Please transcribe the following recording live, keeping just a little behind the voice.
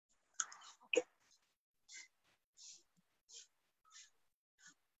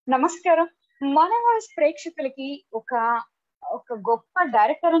నమస్కారం. మన వాయిస్ ప్రేక్షకులకి ఒక ఒక గొప్ప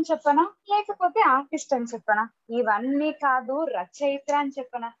డైరెక్టర్ అని చెప్పనా, లేకపోతే ఆర్టిస్ట్ అని చెప్పనా, ఇవన్నీ కాదు రచయిత అని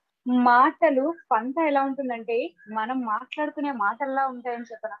చెప్పనా, మాటలు పంట ఎలా ఉంటుందంటే మనం మాట్లాడుకునే మాటల్లా ఉంటాయని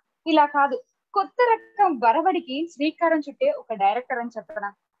చెప్పనా, ఇలా కాదు కొత్త రకం బరబడికి శ్రీకారం చుట్టే ఒక డైరెక్టర్ అని చెప్పనా.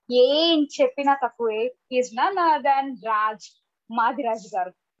 ఏం చెప్పినా తక్కువే. ఈజ్ నన్ దాన్ రాజ్ మాదిరాజు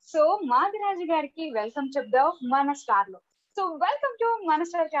గారు. సో మాదిరాజు గారికి వెల్కమ్ చెప్దాం మన స్టార్ లో. సో వెల్కమ్ టు మన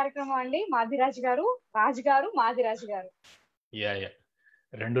స్టార్ కార్యక్రమం అండి. మాదిరాజు గారు, రాజు గారు, మాదిరాజు గారు. యా యా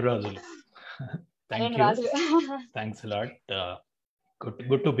రెండు రాజులు. Thank you, thanks lot.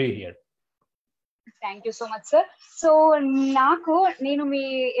 Good to be here. Thank you so much sir. So నేను మీ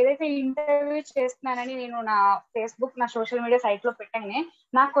ఏదైతే ఇంటర్వ్యూ చేస్తున్నానని నేను నా ఫేస్బుక్, నా సోషల్ మీడియా సైట్ లో పెట్టగానే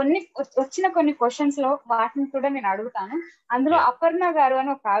నాకు వచ్చిన కొన్ని క్వశ్చన్స్ లో వాటిని కూడా నేను అడుగుతాను. అందులో అపర్ణ గారు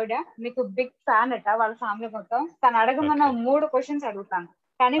అని ఒక ఆవిడ, మీకు బిగ్ ఫ్యాన్ అట, వాళ్ళ ఫ్యామిలీ మొత్తం. తను అడగమన్న 3 క్వశ్చన్స్ అడుగుతాను,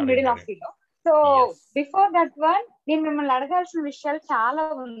 కానీ మిడిల్ ఆఫ్ లో. సో బిఫోర్ దట్ వన్, నేను మిమ్మల్ని అడగాల్సిన విషయాలు చాలా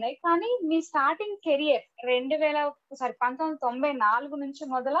ఉన్నాయి. కానీ మీ స్టార్టింగ్ కెరియర్ 1994 నుంచి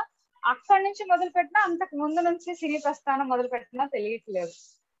అక్కడి నుంచి మొదలు పెట్టినా, అంతకు ముందు నుంచి సినీ ప్రస్థానం మొదలు పెట్టినా తెలియట్లేదు.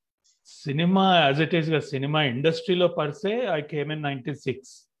 సినిమా యాజ్ ఇట్ ఈస్ గా సినిమా ఇండస్ట్రీలో పర్సే ఐ కేమ్ ఇన్ 96.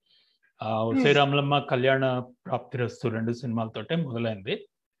 ఒసే రామలమ్మ, కళ్యాణ ప్రాప్తిరస్తు 2 సినిమాలతోటే మొదలైంది.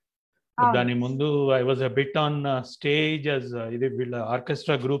 దాని ముందు I was a bit on stage ఇది వీళ్ళ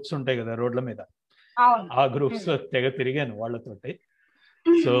ఆర్కెస్ట్రా గ్రూప్స్ ఉంటాయి కదా రోడ్ల మీద, ఆ గ్రూప్స్ లో తెగ తిరిగాను వాళ్ళతోటి.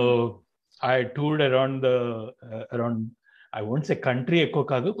 So I టూర్డ్ around I won't say country, ఎక్కువ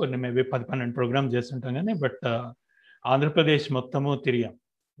కాదు, కొన్ని మేబీ 10-12 ప్రోగ్రామ్స్ చేస్తుంటాం కానీ, బట్ ఆంధ్రప్రదేశ్ మొత్తము తిరిగాం.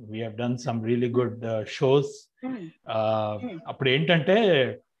 We have done some really good shows. అప్పుడు ఏంటంటే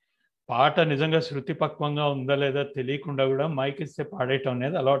పాట నిజంగా శృతి పక్వంగా ఉందా లేదా తెలియకుండా కూడా మైక్ ఇస్తే పాడేయటం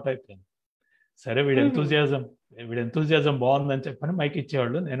అనేది అలవాటు అయిపోయింది. సరే వీడి ఎంతూజియాజం బాగుందని చెప్పని మైక్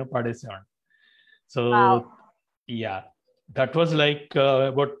ఇచ్చేవాళ్ళు, నేను పాడేసేవాడిని. So yeah, that was like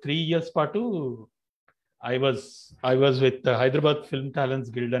about 3 years పాటు I was with Hyderabad film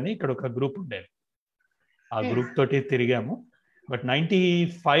talents guild అని ఇక్కడ ఒక గ్రూప్ ఉండేది. ఆ గ్రూప్ తోటి తిరిగాము. బట్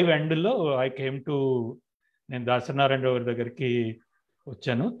 95 ఎండ్లో ఐ కేమ్ టు, నేను దాసనారాయణరావు గారి దగ్గరికి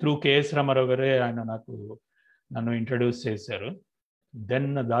వచ్చాను. త్రూ కేఎస్ రామారావు గారే ఆయన నన్ను ఇంట్రడ్యూస్ చేశారు. దెన్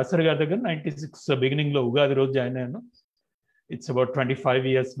దాసరి గారి దగ్గర 96 బిగినింగ్ లో ఉగాది రోజు జాయిన్ అయ్యాను. It's about 25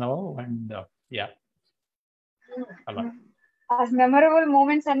 years now. And yeah, అలా మెమరబుల్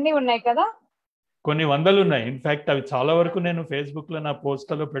మూమెంట్స్ అన్ని ఉన్నాయి కదా, కొన్ని వందలు ఉన్నాయి. ఇన్ఫాక్ట్ అవి చాలా వరకు నేను ఫేస్బుక్ లో నా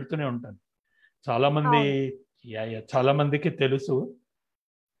పోస్టుల్లో పెడుతూనే ఉంటాను. చాలా మందికి తెలుసు.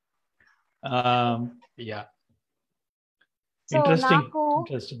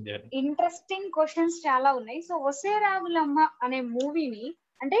 ఇంట్రెస్టింగ్ క్వశ్చన్స్ చాలా ఉన్నాయి. సో ఒసే రావులమ్మ అనే మూవీని,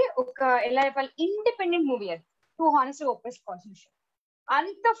 అంటే ఒక ఎలా చెప్పాలి, ఇండిపెండెంట్ మూవీ, అది టూ హానెస్ట్గా ఒప్పేసుకోవాల్సిన విషయం.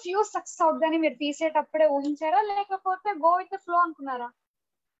 అంత ఫ్యూ సక్సెస్ అవుతుందని మీరు తీసేటప్పుడే ఊహించారా, లేకపోతే గో విత్ ద ఫ్లో అనుకున్నారా?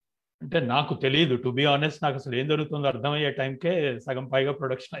 అంటే నాకు తెలియదు, టు బి ఆనెస్ట్. నాకు అసలు ఏం జరుగుతుందో అర్థమయ్యే టైంకే సగం పైగా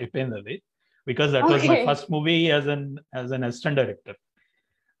ప్రొడక్షన్ అయిపోయింది అది. Because that was my first movie as an assistant director.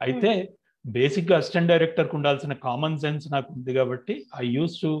 అయితే బేసిక్ గా అసిస్టెంట్ డైరెక్టర్కి ఉండాల్సిన కామన్ సెన్స్ నాకు ఉంది కాబట్టి ఐ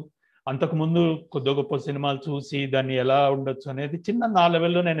యూస్ టు అంతకు ముందు కొద్ది గొప్ప సినిమాలు చూసి దాన్ని ఎలా ఉండొచ్చు అనేది చిన్న నా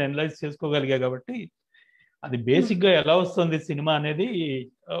లెవెల్లో నేను అనలైజ్ చేసుకోగలిగా కాబట్టి అది బేసిక్ గా ఎలా వస్తుంది సినిమా అనేది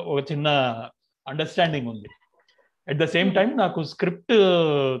ఒక చిన్న అండర్స్టాండింగ్ ఉంది. అట్ ద సేమ్ టైం నాకు స్క్రిప్ట్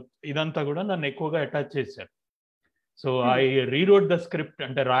ఇదంతా కూడా నన్ను ఎక్కువగా అటాచ్ చేశారు. So I రీరోడ్ the script.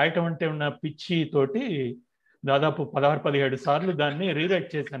 అంటే రాయటం అంటే ఉన్న పిచ్చి తోటి దాదాపు 16-17 సార్లు దాన్ని రీరైట్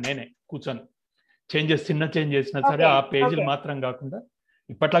చేశాను నేనే కూర్చొని. చిన్న చేంజ్ చేసినా సరే ఆ పేజీలు మాత్రం కాకుండా,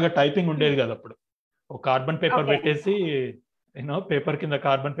 ఇప్పట్లాగా టైపింగ్ ఉండేది కదా అప్పుడు, ఒక కార్బన్ పేపర్ పెట్టేసి పేపర్ కింద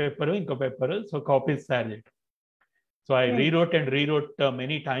కార్బన్ పేపర్, ఇంకో పేపర్, సో కాపీస్ తయారు చేయటం. So I రీరోట్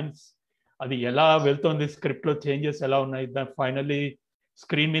many times. అది ఎలా వెళ్తోంది, స్క్రిప్ట్ లో చేంజెస్ ఎలా ఉన్నాయి, ఫైనల్లీ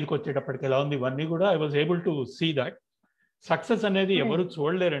స్క్రీన్ మీదకి వచ్చేటప్పటికి ఎలా ఉంది, ఇవన్నీ కూడా I was able to see that. Success అనేది ఎవరు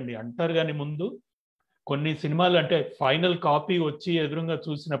చూడలేరండి అంటారు, కానీ ముందు కొన్ని సినిమాలు అంటే ఫైనల్ కాపీ వచ్చి ఎదురుగా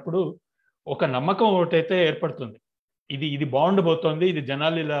చూసినప్పుడు ఒక నమ్మకం ఒకటైతే ఏర్పడుతుంది, ఇది బాగుండబోతోంది, ఇది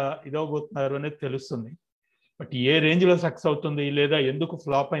జనాలు ఇలా ఇదవబోతున్నారు అనేది తెలుస్తుంది. బట్ ఏ రేంజ్ లో సక్సెస్ అవుతుంది లేదా ఎందుకు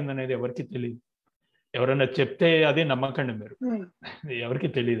ఫ్లాప్ అయింది అనేది ఎవరికి తెలియదు. ఎవరైనా చెప్తే అదే నమ్మకండి మీరు, ఎవరికి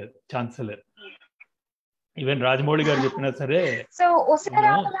తెలియదు, అది ఛాన్స్ లేదు. ఈవెన్ రాజమౌళి గారు చెప్పినా సరే. సో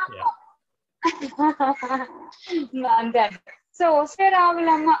ఒసే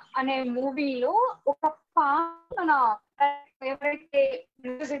రావులమ్మ అనే మూవీలో ఒక పాట మన ఎవరైతే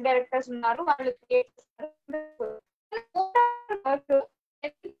మ్యూజిక్ డైరెక్టర్స్ ఉన్నారో వాళ్ళు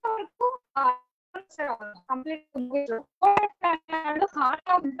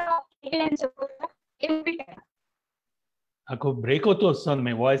నాకు బ్రేక్ అవుతూ వస్తుంది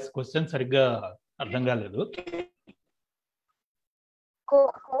మీ వాయిస్. క్వశ్చన్ సరిగ్గా అర్థం కాలేదు.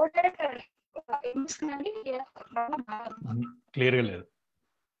 క్లియర్గా లేదు.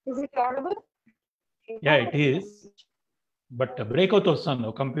 Yeah it is, but break అవుతూ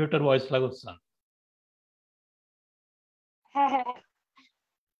వస్తుంది, కంప్యూటర్ వాయిస్ లాగా వస్తుంది.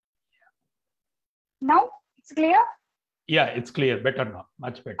 Now it's clear? Yeah, it's clear. Better now.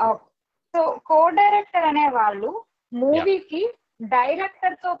 Much better. Okay. So co-director అనే వాళ్ళు మూవీకి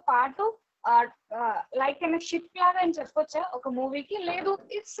డైరెక్టర్ తో పాటు లైక్ ఏమైనా షిప్ లాగా అని చెప్పొచ్చా ఒక మూవీకి? లేదు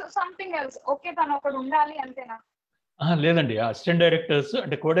ఇట్స్ సంథింగ్ ఎల్స్, ఓకే తను ఒకడు ఉండాలి అంతేనా? లేదండి, అసిస్టెంట్ డైరెక్టర్స్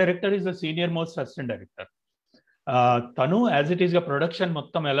అంటే co director is the senior most assistant director. తను యాజ్ ఇట్ ఈస్ గా ప్రొడక్షన్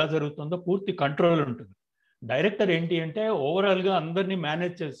మొత్తం ఎలా జరుగుతుందో పూర్తి కంట్రోల్ ఉంటుంది. డైరెక్టర్ ఏంటి అంటే ఓవరాల్ గా అందరినీ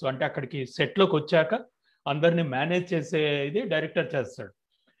మేనేజ్ చేస్తూ, అంటే అక్కడికి సెట్లోకి వచ్చాక అందరినీ మేనేజ్ చేసేది డైరెక్టర్ చేస్తాడు.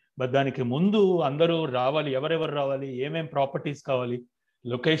 బట్ దానికి ముందు అందరూ రావాలి, ఎవరెవరు రావాలి, ఏమేం ప్రాపర్టీస్ కావాలి,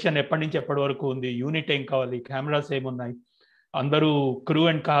 లొకేషన్ ఎప్పటి నుంచి ఎప్పటి వరకు ఉంది, యూనిట్ ఏం కావాలి, కెమెరాస్ ఏమున్నాయి, అందరూ క్రూ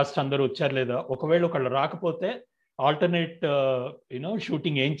అండ్ కాస్ట్ అందరూ వచ్చారు లేదా, ఒకవేళ ఒకళ్ళు రాకపోతే ఆల్టర్నేట్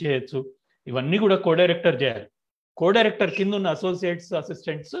షూటింగ్ ఏం చేయొచ్చు, ఇవన్నీ కూడా కో డైరెక్టర్ చేయాలి. కో డైరెక్టర్ కింద ఉన్న అసోసియేట్స్,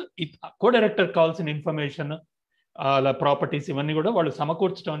 అసిస్టెంట్స్ కో డైరెక్టర్ కావాల్సిన ఇన్ఫర్మేషన్, అలా ప్రాపర్టీస్ ఇవన్నీ కూడా వాళ్ళు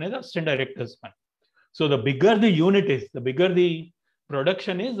సమకూర్చడం అనేది అసిస్టెంట్ డైరెక్టర్స్ పని. So the bigger the unit is, the bigger the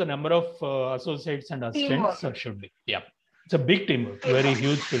production is, the number of associates and assistants should be. Yeah, it's a big teamwork, very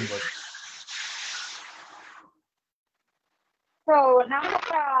huge teamwork. So నాకు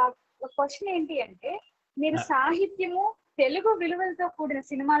ఒక question ఏంటి అంటే, మీరు సాహిత్యము తెలుగు విలువలతో కూడిన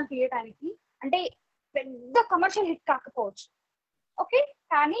సినిమాలు తీయడానికి అంటే పెద్ద కమర్షియల్ హిట్ కాకపోవచ్చు, ఓకే,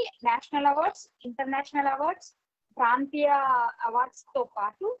 కానీ నేషనల్ అవార్డ్స్, ఇంటర్నేషనల్ అవార్డ్స్, ప్రాంతీయ అవార్డ్స్ తో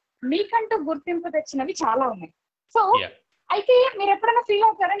పాటు మీకంటూ గుర్తింపు తెచ్చినవి చాలా ఉన్నాయి. సో అయితే మీరు ఎప్పుడైనా ఫీల్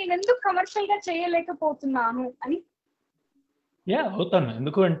అవుతారా నేను ఎందుకు కమర్షియల్ గా చేయలేకపోతున్నాను అని? యా అవుతాను.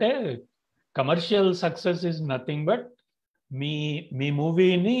 ఎందుకు అంటే commercial success is nothing but మీ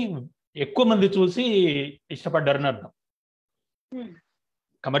మూవీని ఎక్కువ మంది చూసి ఇష్టపడ్డారని అర్థం.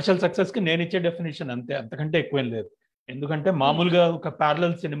 కమర్షియల్ సక్సెస్ కి నేను ఇచ్చే డెఫినేషన్ అంతే, అంతకంటే ఎక్కువేం లేదు. ఎందుకంటే మామూలుగా ఒక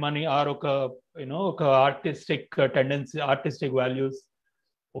ప్యారలల్ సినిమాని ఆర్ ఒక ఆర్టిస్టిక్ టెండెన్సీ, ఆర్టిస్టిక్ వాల్యూస్,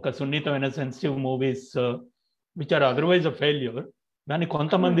 ఒక సున్నితమైన sensitive movies which or otherwise a failure, దాన్ని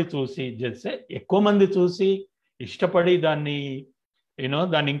కొంతమంది చూసి చేస్తే, ఎక్కువ మంది చూసి ఇష్టపడి దాన్ని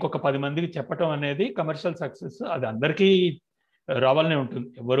ఇంకొక 10 మందికి చెప్పటం అనేది కమర్షియల్ సక్సెస్. అది అందరికీ రావాలనే ఉంటుంది.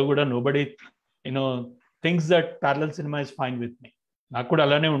 ఎవరు కూడా nobody thinks that parallel cinema is fine with me. నాకు కూడా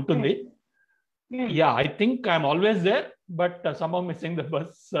అలానే ఉంటుంది. Yeah I think I'm always there, but somehow missing the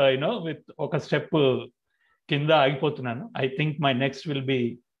bus, with ఒక స్టెప్ కింద ఆగిపోతున్నాను. I think my next will be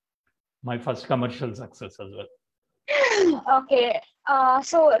my first commercial success as well. Okay,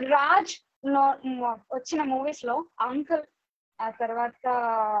 so Raj వచ్చిన movies లో uncle, ఆ తర్వాత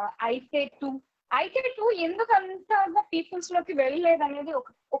అయితే టూ ఎందుకు అంతగా పీపుల్స్ లోకి వెళ్ళలేదు అనేది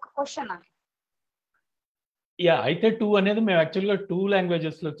ఒక క్వశ్చన్ నాకు. యా అయితే 2 అనేది మేము యాక్చువల్గా 2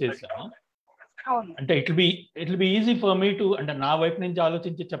 లాంగ్వేజెస్ లో చేసాము. అంటే it be easy for me to, అంటే నా వైపు నుంచి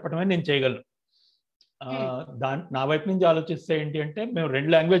ఆలోచించి చెప్పడమే నేను చేయగలను. నా వైపు నుంచి ఆలోచిస్తే ఏంటి అంటే, మేము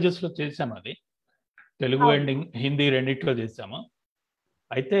 2 లాంగ్వేజెస్ లో చేసాము. అది తెలుగు అండ్ హిందీ రెండిట్లో చేసాము.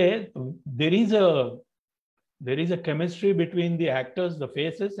 అయితే there is a chemistry between the actors, the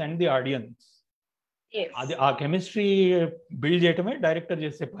faces and the audience. అది ఆ కెమిస్ట్రీ బిల్డ్ చేయటమే డైరెక్టర్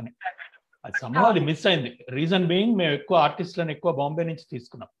చేసే పని. అది సమ్హౌ అది మిస్ అయింది. రీజన్ బీయింగ్, మేము ఎక్కువ ఆర్టిస్టులను ఎక్కువ బాంబే నుంచి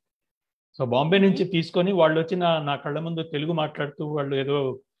తీసుకున్నాం. సో బాంబే నుంచి తీసుకొని వాళ్ళు వచ్చి నా కళ్ళ ముందు తెలుగు మాట్లాడుతూ వాళ్ళు ఏదో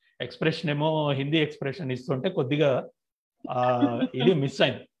ఎక్స్ప్రెషన్ ఏమో హిందీ ఎక్స్ప్రెషన్ ఇస్తుంటే కొద్దిగా ఇది మిస్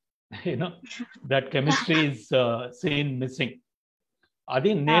అయింది. That chemistry is seen missing. అది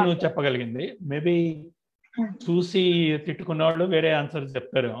నేను చెప్పగలిగింది. మేబీ చూసి తిట్టుకున్న వాళ్ళు వేరే ఆన్సర్స్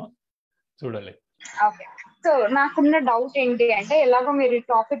చెప్తారేమో, చూడాలి. ఓకే, సో నాకున్న డౌట్ ఏంటి అంటే, ఎలాగో మీరు ఈ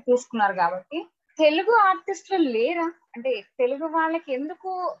టాపిక్ తీసుకున్నారు కాబట్టి, తెలుగు ఆర్టిస్టులు లేరా అంటే తెలుగు వాళ్ళకి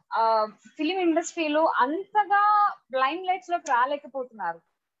ఎందుకు ఫిలిం ఇండస్ట్రీలో అంతగా బ్లైండ్ లైట్స్ లోకి రాలేకపోతున్నారు?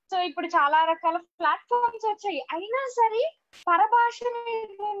 సో ఇప్పుడు చాలా రకాల ప్లాట్ఫామ్స్ వచ్చాయి, అయినా సరే పరభాష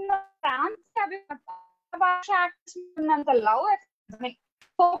పరభాష ఉన్నంత లవ్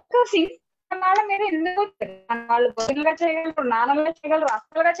ఫోకసింగ్ వాళ్ళ మీద ఎందుకు? వాళ్ళు బొద్దులుగా చేయగలరు, నాన్నలుగా చేయగలరు,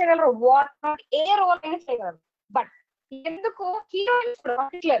 అక్కలుగా చేయగలరు, వాట్ నాట్, ఏ రోల్ అయినా చేయగలరు. బట్ ఎందుకు హీరోయిన్స్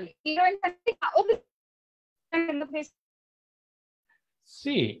పర్టికులర్లీ హీరోయిన్స్ అంటే ఎందుకు?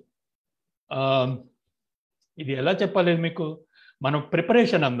 ఇది ఎలా చెప్పాలి మీకు, మనం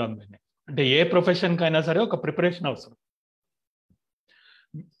ప్రిపరేషన్ అందాం దీన్ని. అంటే ఏ ప్రొఫెషన్ కైనా సరే ఒక ప్రిపరేషన్ అవసరం.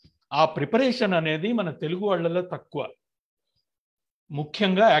 ఆ ప్రిపరేషన్ అనేది మన తెలుగు వాళ్ళలో తక్కువ,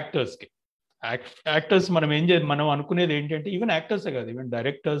 ముఖ్యంగా యాక్టర్స్కి. యాక్టర్స్ మనం అనుకునేది ఏంటంటే, ఈవెన్ యాక్టర్సే కాదు, ఈవెన్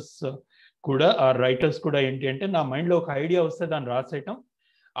డైరెక్టర్స్ కూడా, ఆ రైటర్స్ కూడా ఏంటి అంటే, నా మైండ్లో ఒక ఐడియా వస్తే దాన్ని రాసేయటం,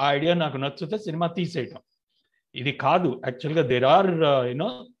 ఆ ఐడియా నాకు నచ్చితే సినిమా తీసేయటం. ఇది కాదు యాక్చువల్గా.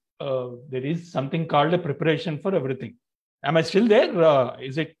 there is something called a preparation for everything. Am I still there?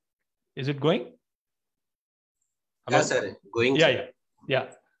 Is it going? Hello? Yeah, sir. Going. Yeah.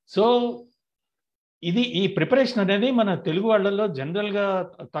 So ఈ ప్రిపరేషన్ అనేది మన తెలుగు వాళ్ళలో జనరల్ గా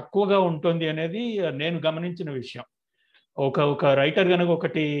తక్కువగా ఉంటుంది అనేది నేను గమనించిన విషయం. ఒక రైటర్ కనుక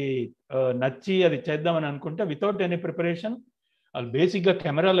ఒకటి నచ్చి అది చేద్దామని అనుకుంటే, వితౌట్ ఎనీ ప్రిపరేషన్, అది బేసిక్ గా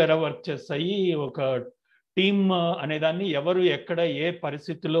కెమెరాలు ఎలా వర్క్ చేస్తాయి, ఒక టీమ్ అనేదాన్ని ఎవరు ఎక్కడ ఏ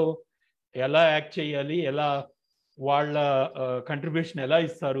పరిస్థితిలో ఎలా యాక్ట్ చేయాలి, ఎలా వాళ్ళ కంట్రిబ్యూషన్ ఎలా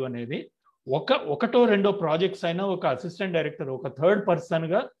ఇస్తారు అనేది, ఒకటో రెండో ప్రాజెక్ట్స్ అయినా ఒక అసిస్టెంట్ డైరెక్టర్, ఒక థర్డ్ పర్సన్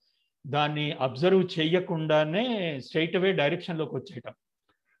గా దాన్ని అబ్జర్వ్ చేయకుండానే స్ట్రైట్ అవే డైరెక్షన్ లోకి వచ్చేయటం.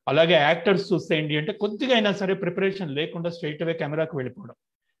 అలాగే యాక్టర్స్ చూస్తే ఏంటి అంటే, కొద్దిగా అయినా సరే ప్రిపరేషన్ లేకుండా స్ట్రైట్ అవే కెమెరాకి వెళ్ళిపోవడం.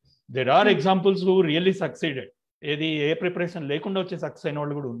 There are examples who really succeeded. A preparation లేకుండా వచ్చే సక్సెస్ అయిన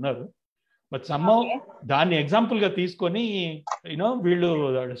వాళ్ళు కూడా ఉన్నారు. బట్ సమ్హౌ దాన్ని ఎగ్జాంపుల్ గా తీసుకొని వీళ్ళు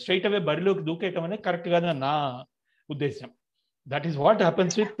స్ట్రైట్ అవే బరిలోకి దూకేయటం అనేది కరెక్ట్ కాదని నా ఉద్దేశం. That is what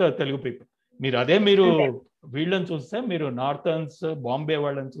happens with Telugu people. మీరు వీళ్ళని చూస్తే, మీరు నార్థర్న్స్, బాంబే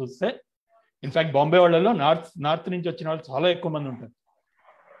వాళ్ళని చూస్తే, ఇన్ఫాక్ట్ బాంబే వాళ్ళలో నార్త్ నుంచి వచ్చిన వాళ్ళు చాలా ఎక్కువ మంది ఉంటారు.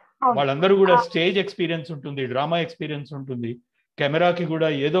 వాళ్ళందరూ కూడా స్టేజ్ ఎక్స్పీరియన్స్ ఉంటుంది, డ్రామా ఎక్స్పీరియన్స్ ఉంటుంది, కెమెరాకి కూడా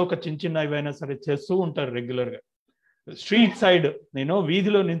ఏదో ఒక చిన్న ఏవైనా సరే చేస్తూ ఉంటారు రెగ్యులర్ గా. స్ట్రీట్ సైడ్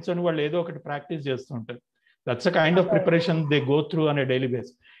వీధిలో నించొని వాళ్ళు ఏదో ఒకటి ప్రాక్టీస్ చేస్తూ ఉంటారు. That's a kind of preparation they go through అనే డైలీ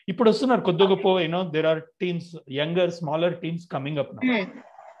బేస్. ఇప్పుడు వస్తున్నారు కొద్ది గొప్ప, there are teams, younger smaller teams coming up now.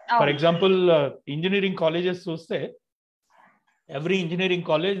 For example, engineering colleges చూస్తే, every engineering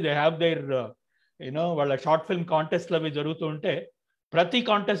college they have their వాళ్ళ షార్ట్ ఫిల్మ్ కాంటెస్ట్లు అవి జరుగుతూ ఉంటే, ప్రతి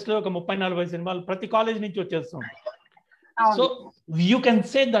కాంటెస్ట్ లో ఒక 30-40 సినిమాలు ప్రతి కాలేజ్ నుంచి వచ్చేస్తూ ఉంటాయి. So you can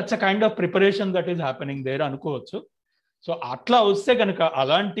say that's a kind of preparation that is happening there అనుకోవచ్చు. సో అట్లా వస్తే కనుక,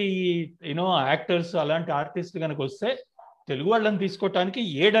 అలాంటి యాక్టర్స్, అలాంటి ఆర్టిస్ట్ కనుక వస్తే, తెలుగు వాళ్ళని తీసుకోవటానికి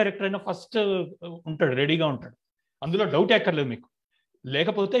ఏ డైరెక్టర్ అయినా ఫస్ట్ ఉంటాడు, రెడీగా ఉంటాడు, అందులో డౌట్ ఎక్కర్లేదు మీకు.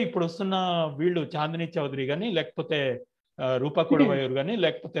 లేకపోతే ఇప్పుడు వస్తున్న వీళ్ళు చాందిని చౌదరి కానీ, లేకపోతే రూపా కొడవయూర్ కానీ,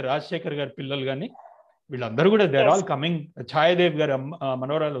 లేకపోతే రాజశేఖర్ గారి పిల్లలు కానీ, వీళ్ళందరూ కూడా దేర్ ఆల్ కమింగ్. ఛాయాదేవ్ గారి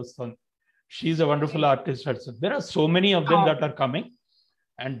మనోరాలు వస్తుంది, she is a wonderful artist. There are so many of them that are coming.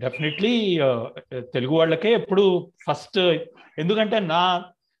 And definitely Telugu వాళ్ళకే ఎప్పుడు ఫస్ట్. ఎందుకంటే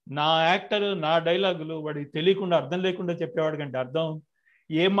నా యాక్టర్, నా డైలాగులు వాడికి తెలియకుండా, అర్థం లేకుండా చెప్పేవాడు కంటే, అర్థం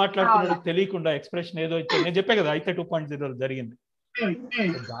ఏం మాట్లాడుతున్నాడు తెలియకుండా ఎక్స్ప్రెషన్ ఏదో ఇచ్చే, నేను చెప్పే కదా అయితే 2.0 జరిగింది.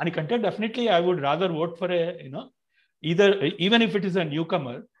 దానికంటే definitely I would rather vote for even if it is a new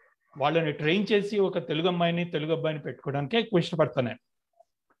comer, వాళ్ళని ట్రైన్ చేసి ఒక తెలుగు అమ్మాయిని, తెలుగు అబ్బాయిని పెట్టుకోవడానికి ఎక్కువ ఇష్టపడతాను.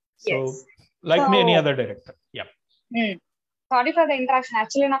 So like me any other director. Sorry for the interaction.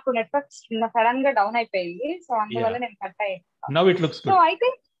 Actually నాకు నెట్వర్క్ సడన్ గా డౌన్ అయిపోయింది, సో అందువల్ల నేను కట్ అయ్యాను. Now it looks good. So అయితే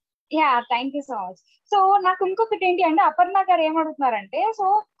thank you so much. So నాకు ఇంకొకటి ఏంటి అంటే, అపర్ణ గారు ఏమడుగుతున్నారంటే, సో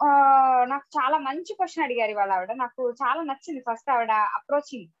నాకు చాలా మంచి క్వశ్చన్ అడిగారు ఇవాళ ఆవిడ. నాకు చాలా నచ్చింది ఫస్ట్ ఆవిడ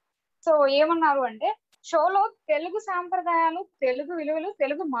అప్రోచింగ్. సో ఏమన్నారు అంటే, షోలో తెలుగు సాంప్రదాయాలు, తెలుగు విలువలు,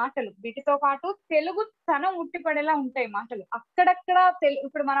 తెలుగు మాటలు, వీటితో పాటు తెలుగు తనం ఉట్టిపడేలా ఉంటాయి మాటలు. అక్కడక్కడ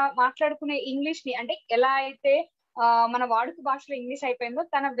ఇప్పుడు మనం మాట్లాడుకునే ఇంగ్లీష్ ని, అంటే ఎలా అయితే మన వాడుక భాషలో ఇంగ్లీష్ అయిపోయిందో,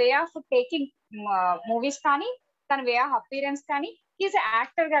 తన వే ఆఫ్ టేకింగ్ మూవీస్ కానీ, తన వే ఆఫ్ అపీరెన్స్ కానీ, ఈజ్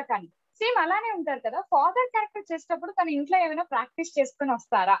యాక్టర్ గా కానీ సేమ్ అలానే ఉంటారు కదా. ఫాదర్ క్యారెక్టర్ చేసేటప్పుడు తన ఇంట్లో ఏమైనా ప్రాక్టీస్ చేసుకుని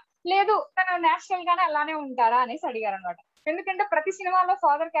వస్తారా, లేదు తన నేషనల్ గానే అలానే ఉంటారా అనేసి అడిగారు అనమాట. ఎందుకంటే ప్రతి సినిమాలో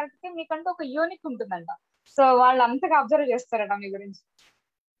ఫాదర్ క్యారెక్టర్ మీకంటూ ఒక యూనిక్ ఉంటుందంట. సో వాళ్ళు అంతగా అబ్జర్వ్ చేస్తారట మీ గురించి.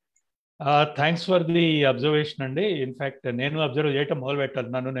 థ్యాంక్స్ ఫర్ ది అబ్జర్వేషన్ అండి. ఇన్ఫాక్ట్ నేను అబ్జర్వ్ చేయటం మొదలు పెట్టాలి.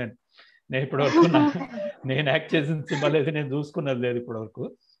 నేను ఇప్పటి వరకు నేను యాక్ట్ చేసిన సినిమా లేదు, నేను చూసుకున్నది లేదు ఇప్పటి వరకు.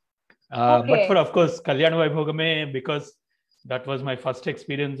 బట్ ఫర్ అఫ్ కోర్స్ కళ్యాణ Vaibhogame, because that was my first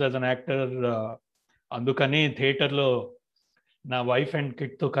experience as an actor. అందుకని థియేటర్లో నా వైఫ్ అండ్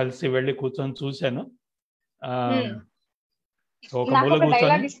కిడ్ తో కలిసి వెళ్ళి కూర్చొని చూశాను. ఒక మూల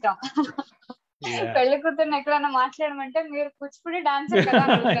కూర్చొని పెళ్లి కూతుర్ని ఎక్కడైనా మాట్లాడమంటే మీరు కూచిపూడి డాన్సర్ కదా.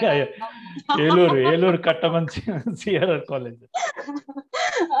 Eluru Kattamanchi CRR college.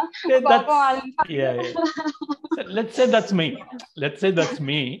 Let's say that's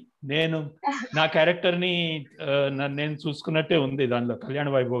me. నేను నా క్యారెక్టర్ ని నేను చూసుకున్నట్టే ఉంది దానిలో, కళ్యాణ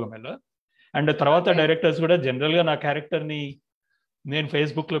వైభోగంలో. అండ్ తర్వాత డైరెక్టర్స్ కూడా జనరల్ గా నా క్యారెక్టర్ ని నేను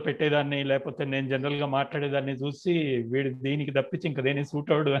ఫేస్బుక్ లో పెట్టేదాన్ని, లేకపోతే నేను జనరల్ గా మాట్లాడేదాన్ని చూసి, వీడు దీనికి తప్పించి ఇంకా దేని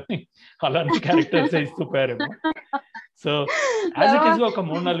సూట్ అవడు అని అలాంటి క్యారెక్టర్స్ ఇస్తూ పోయారేమో. సో యాజ్ ఇట్ ఈస్ ఒక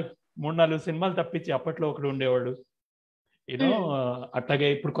 3-4 సినిమాలు తప్పించి అప్పట్లో ఒకడు ఉండేవాడు, యూనో అట్లాగే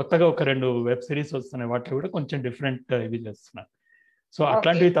ఇప్పుడు కొత్తగా ఒక 2 వెబ్ సిరీస్ వస్తున్నాయి, వాటిలో కూడా కొంచెం డిఫరెంట్ ఇవి చేస్తున్నా. సో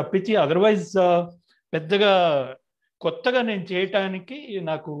అట్లాంటివి తప్పించి అదర్వైజ్ పెద్దగా కొత్తగా నేను చేయటానికి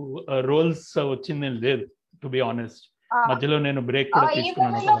నాకు రోల్స్ వచ్చింది లేదు, టు బి ఆనెస్ట్. మధ్యలో నేను బ్రేక్ కూడా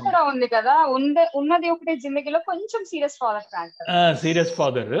తీసుకున్నాను. కూడా ఉంది కదా, ఉన్నది ఒకటే జిందగీలో కొంచెం serious father character. Serious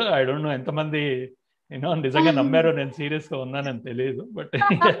father, I don't know ఎంతమంది నిజంగా నమ్మారో నేను సీరియస్ గా ఉన్నానని తెలియదు, బట్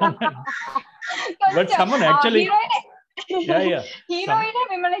సమ్మన్ యాక్చువల్లీ హీరోయిన్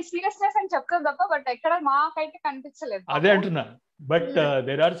మిమ్మల్ని సీరియస్నెస్ అని చెప్తారు తప్ప బట్ ఎక్కడ మాకైతే కనిపించలేదు. అదే అంటున్నా, but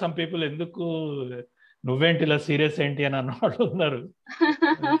there are some people ఎందుకు నువ్వేంటి ఇలా సీరియస్ ఏంటి అని అన్నవాళ్ళు ఉన్నారు.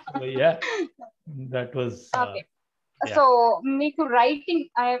 That was. సో మీకు రైటింగ్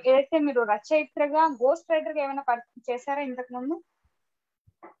ఏదైతే మీరు రచయిత్రగా గోస్ట్ రైటర్ గా ఏమైనా చేశారా ఇంతకు ముందు?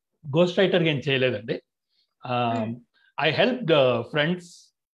 గోస్ట్ రైటర్ ఏం చేయలేదండి. ఐ హెల్ప్ ఫ్రెండ్స్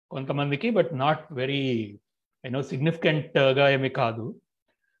కొంతమందికి, బట్ నాట్ వెరీ సిగ్నిఫికెంట్ గా ఏమి కాదు.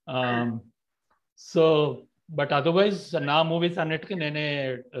 సో బట్ అదర్వైజ్ నా మూవీస్ అన్నిటికీ నేనే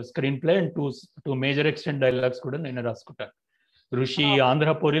screen play and two major extent dialogues కూడా నేనే రాసుకుంటాను. ఋషి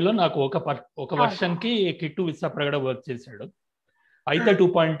ఆంధ్రపూరిలో నాకు ఒక వర్షన్ కి కిట్టు విశాప్రగడ వర్క్ చేశాడు. అయితే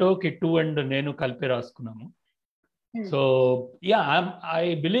 2.0 కిట్టు అండ్ నేను కలిపి రాసుకున్నాము. సో ఐ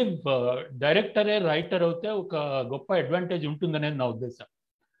బిలీవ్ డైరెక్టరే రైటర్ అయితే ఒక గొప్ప అడ్వాంటేజ్ ఉంటుందనేది నా ఉద్దేశం.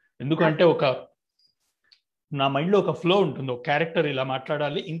 ఎందుకంటే నా మైండ్ లో ఒక ఫ్లో ఉంటుంది, ఒక క్యారెక్టర్ ఇలా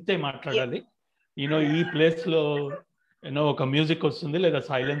మాట్లాడాలి, ఇంతే మాట్లాడాలి, ఈ ప్లేస్ లో ఒక మ్యూజిక్ వస్తుంది లేదా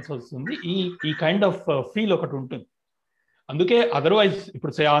సైలెన్స్ వస్తుంది, ఈ కైండ్ ఆఫ్ ఫీల్ ఒకటి ఉంటుంది. అందుకే అదర్వైజ్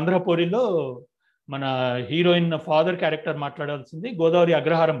ఇప్పుడు ఆంధ్రపూరిలో మన హీరోయిన్ ఫాదర్ క్యారెక్టర్ మాట్లాడాల్సింది గోదావరి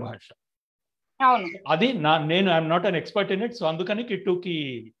అగ్రహారం భాష. అది నేను I'm not an expert in it, so అందుకని కిట్టుకి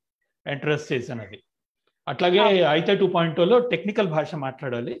ఇంట్రెస్ట్ చేశాను అది. అట్లాగే అయితే 2.0లో టెక్నికల్ భాష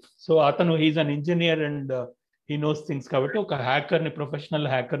మాట్లాడాలి. సో అతను he's an engineer and he knows things కాబట్టి ఒక హ్యాకర్ని, ప్రొఫెషనల్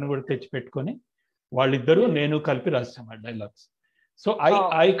హ్యాకర్ని కూడా తెచ్చి పెట్టుకొని వాళ్ళిద్దరూ నేను కలిపి రాస్తాం dialogues. So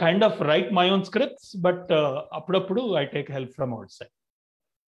I kind of right my own scripts, but అప్పుడప్పుడు I take help from out side.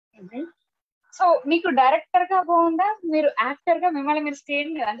 So మీకు డైరెక్టర్ గా బాగుందా, మీరు యాక్టర్ గా మిమ్మల్ని మీరు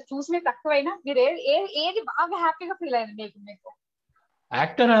స్క్రీన్ అంటే చూసిన తక్కువైనా మీరు ఏది బాగా హ్యాపీగా ఫీల్ అయింది మీకు?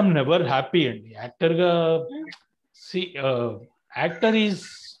 యాక్టర్ ఐఎమ్ నెవర్ హ్యాపీ అండి. యాక్టర్ గా యాక్టర్ ఈజ్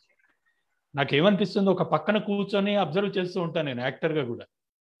నాకేమనిపిస్తుంది, ఒక పక్కన కూర్చొని అబ్జర్వ్ చేస్తూ ఉంటాను నేను యాక్టర్ గా కూడా.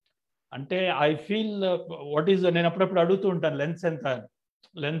 అంటే ఐ ఫీల్ వాట్ ఈస్, నేను అప్పుడప్పుడు అడుగుతూ ఉంటాను లెన్స్ ఎంత,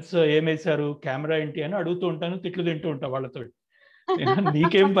 లెన్స్ ఏమేశారు, కెమెరా ఏంటి అని అడుగుతూ ఉంటాను, తిట్లు తింటూ ఉంటాను వాళ్ళతో.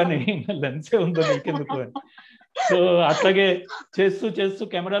 నీకేం పని, లెన్సే ఉందో నీకెందుకు అని. సో అట్లాగే చేస్తూ చేస్తూ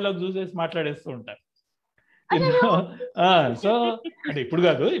కెమెరాలోకి చూసేసి మాట్లాడేస్తూ ఉంటారు. సో అంటే ఇప్పుడు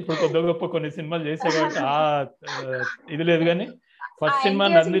కాదు, ఇప్పుడు కొద్ది గొప్ప కొన్ని సినిమాలు చేసే కాబట్టి ఇది లేదు. కానీ ఫస్ట్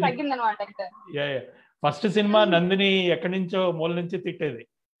సినిమా నందిని ఎక్కడి నుంచో మూల నుంచి తిట్టేది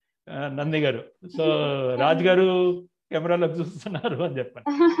నంది గారు. సో రాజ్ గారు కెమెరాలోకి చూస్తున్నారు అని చెప్పాను.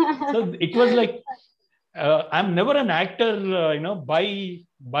 So it was like I'm never an actor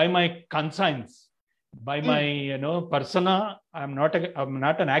by my conscience, by my persona. I'm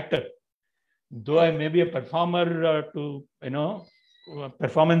not an actor, though I may be a performer to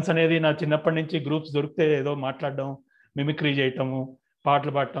performance అనేది నా చిన్నప్పటి నుంచి గ్రూప్స్ దొరికితే ఏదో మాట్లాడడం, మిమిక్రీ చేయటము,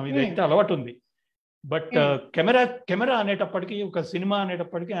 పాటలు పాడటం ఇదైతే అలవాటు ఉంది. బట్ కెమెరా అనేటప్పటికీ, ఒక సినిమా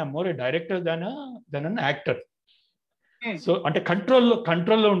అనేటప్పటికీ I'm more A director then an actor. So అంటే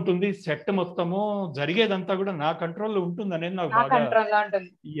కంట్రోల్లో ఉంటుంది సెట్ మొత్తము, జరిగేదంతా కూడా నా కంట్రోల్లో ఉంటుంది అనేది నాకు బాగా.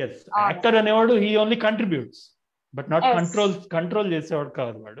 ఎస్, యాక్టర్ అనేవాడు he only contributes but not control చేసేవాడు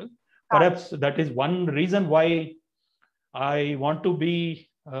కాదు వాడు. Perhaps that is one reason why I want to be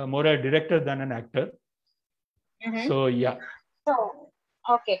more A director then an actor. So yeah.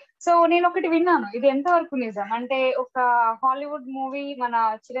 Okay, so నేను ఒకటి విన్నాను, ఇది ఎంతవరకు నిజం అంటే ఒక హాలీవుడ్ మూవీ మన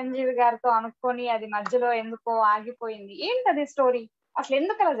చిరంజీవి గారితో అనుకొని అది మధ్యలో ఎందుకో ఆగిపోయింది, ఏంటది స్టోరీ, అసలు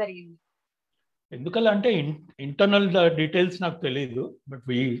ఎందుకు అలా జరిగింది? ఎందుకలా అంటే ఇంటర్నల్ డీటెయిల్స్ నాకు తెలియదు, బట్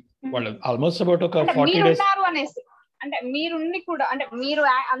వాళ్ళు ఆల్మోస్ట్ అబౌట్ ఒక 40 days అనేసి, అంటే మీరుండి కూడా, అంటే మీరు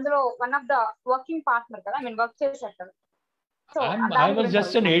అందులో one of the working partner కదా, మీరు వర్క్ చేశారు కదా. I was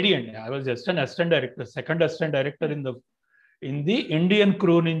just an AD and I was just an assistant director, second assistant director in the Indian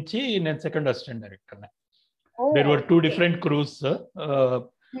crew నుంచి నేను second assistant director. There were 2 different crews.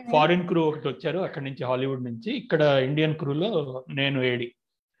 Foreign crew ఒకటి వచ్చారు అక్కడి నుంచి, హాలీవుడ్ నుంచి. ఇక్కడ ఇండియన్ క్రూలో నేను AD.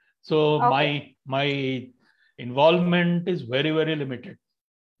 So my involvement is very very limited,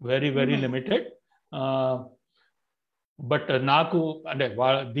 very limited. But నాకు అంటే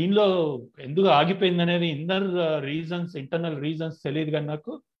దీనిలో ఎందుకు ఆగిపోయింది అనేది ఇంటర్నల్ రీజన్స్ తెలియదు. కానీ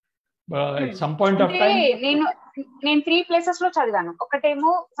నాకు at some point of time నేను 3 ప్లేసెస్ లో చదివాను.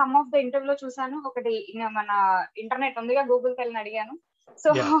 ఒకటేమో సమ్ ఆఫ్ ద ఇంటర్వ్యూలో చూసాను, ఒకటి మన ఇంటర్నెట్ ఉందిగా గూగుల్ కి వెళ్ళి అడిగాను, సో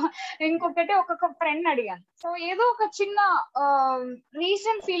ఇంకొకటి ఒక్కొక్క ఫ్రెండ్ అడిగాను. సో ఏదో ఒక చిన్న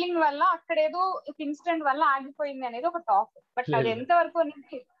రీసెంట్ ఫీలింగ్ వల్ల అక్కడ ఏదో ఇన్సిడెంట్ వల్ల ఆగిపోయింది అనేది ఒక టాక్, బట్ అది ఎంత వరకు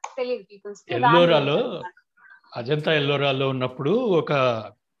అనేది తెలియదు పీపుల్స్ కి. ఎల్లోరాలో, అజంతా ఎల్లోరాలో ఉన్నప్పుడు ఒక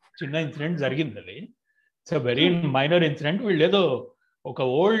చిన్న ఇన్సిడెంట్ జరిగింది. అది ఇట్స్ వెరీ మైనర్ ఇన్సిడెంట్. వీళ్ళు ఏదో ఒక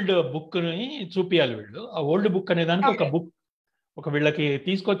ఓల్డ్ బుక్ ని చూపియాలి. వీళ్ళు ఆ ఓల్డ్ బుక్ అనే దానికి ఒక బుక్, ఒక వీళ్ళకి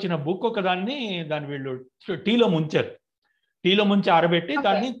తీసుకొచ్చిన బుక్ ఒక దాన్ని వీళ్ళు టీలో ముంచారు. టీలో ముంచి ఆరబెట్టి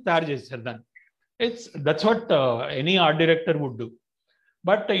దాన్ని తయారు చేశారు. దాన్ని that's what any art director would do.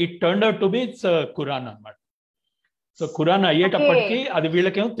 But it turned out to be it's Quran అన్నమాట. సో ఖురాన్ అయ్యేటప్పటికి అది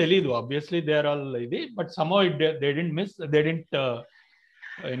వీళ్ళకేమో తెలియదు, ఆబ్వియస్లీ దే ఆర్ ఆల్ ఇది, but somehow they didn't miss, they didn't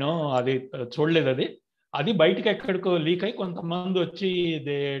you know అది చూడలేదు. అది బయటకి ఎక్కడికో లీక్ అయి కొంతమంది వచ్చి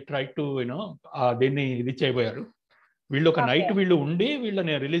దే ట్రై టు యూనో దీన్ని ఇది చేయబోయారు. వీళ్ళు ఒక నైట్ వీళ్ళు ఉండి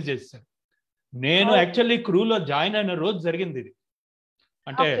వీళ్ళని రిలీజ్ చేస్తారు. నేను యాక్చువల్లీ క్రూలో జాయిన్ అయిన రోజు జరిగింది ఇది.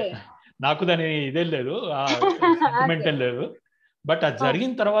 అంటే నాకు దాని ఇదే లేదు, సెంటిమెంట్ లేదు. బట్ అది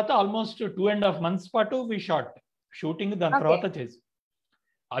జరిగిన తర్వాత ఆల్మోస్ట్ 2.5 months పాటు వి షూటింగ్ దాని తర్వాత చేసి,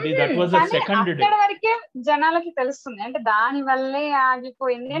 అది that was the second day. వరకే జనాలకి తెలుస్తుంది అంటే దాని వల్లే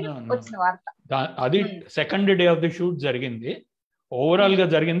ఆగిపోయింది అని వచ్చిన వార్త. అది second day of the shoot జరిగింది. ఓవరాల్ గా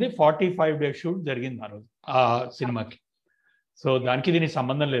జరిగింది 45 days షూట్ జరిగింది ఆ రోజు ఆ సినిమాకి. సో దానికి దీనికి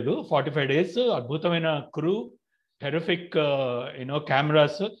సంబంధం లేదు. 45 days అద్భుతమైన crew, terrific you know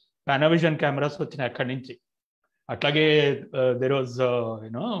cameras, పానావిజన్ cameras వచ్చినాయి అక్కడి నుంచి. అట్లాగే there was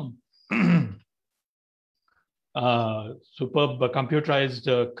you know superb computerised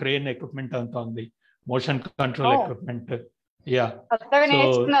crane equipment అంతా ఉంది, motion control equipment. Yeah,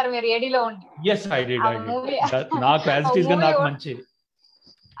 yes I did. నాకు యాజ్ ఇట్ ఈస్ గా నాకు మంచి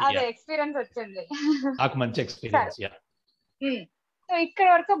ఎక్స్పీరియన్స్ వచ్చింది, నాకు మంచి ఎక్స్పీరియన్స్. యా, సో ఇక్కడ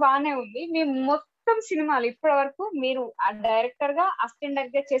వరకు బాగానే ఉంది. మీ మొత్తం సినిమాలు ఇప్పటి వరకు మీరు డైరెక్టర్ గా, అసిస్టెంట్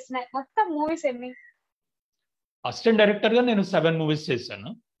డైరెక్టర్ చేసిన మొత్తం మూవీస్ ఎన్ని? అసిస్టెంట్ డైరెక్టర్ గా నేను 7 movies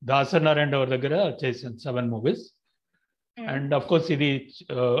చేశాను. దాసర్ నారాయణ గారి దగ్గర చేశాను 7 movies. అండ్ అఫ్ కోర్స్ ఇది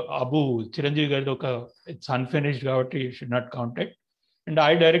అబు చిరంజీవి గారిది ఒక ఇట్స్ అన్ఫినిష్డ్ కాబట్టి you should not count it. And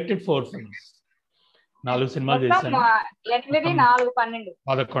I directed 4 films, 4 సినిమాలు చేశాను.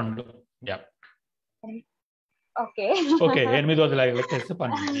 11. యా, ఓకే 8 వదిలాయి లెక్కేస్తే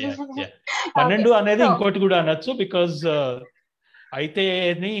 12 అనేది ఇంకోటి కూడా అనొచ్చు. బికాజ్ అయితే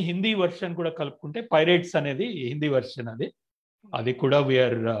హిందీ వర్షన్ కూడా కలుపుకుంటే పైరేట్స్ అనేది హిందీ వర్షన్, అది కూడా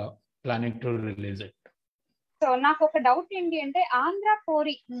we are planning to release it. So నాకు ఒక డౌట్ ఏంటి అంటే, ఆంధ్ర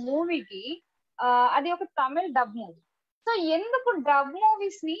కోరి మూవీకి అది ఒక తమిళ్ డబ్ మూవీ. సో ఎందుకు డబ్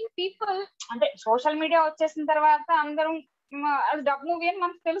మూవీస్ ని పీపుల్, అంటే సోషల్ మీడియా వచ్చేసిన తర్వాత అందరం డబ్ మూవీ అని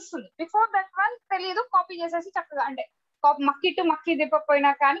మనకు తెలుస్తుంది, బిఫోర్ దట్ వన్ తెలియదు, కాపీ చేసేసి చక్కగా అంటే మక్కి టు మక్కి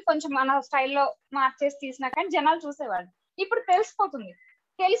దిప్పపోయినా కానీ కొంచెం మన స్టైల్లో మార్చేసి తీసినా కానీ జనాలు చూసేవాళ్ళు. ఇప్పుడు తెలిసిపోతుంది.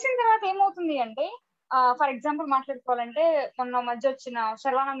 తెలిసిన తర్వాత ఏమవుతుంది అంటే, ఫర్ ఎగ్జాంపుల్ మాట్లాడుకోవాలంటే మొన్న మధ్య వచ్చిన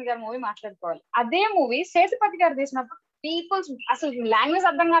శర్వానంద్ గారి మూవీ మాట్లాడుకోవాలి. అదే మూవీ సేతుపతి గారు తీసినప్పుడు పీపుల్స్ అసలు లాంగ్వేజ్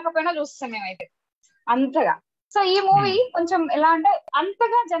అర్థం కాకపోయినా చూస్తాం మేమైతే అంతగా. సో ఈ మూవీ కొంచెం ఎలా అంటే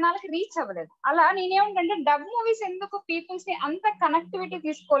అంతగా జనాలకి రీచ్ అవ్వలేదు. అలా నేనేమంటే డబ్ మూవీస్ ఎందుకు పీపుల్స్ ని అంత కనెక్టివిటీ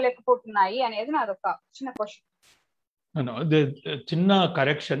తీసుకోలేకపోతున్నాయి అనేది నాదొక చిన్న క్వశ్చన్. చిన్న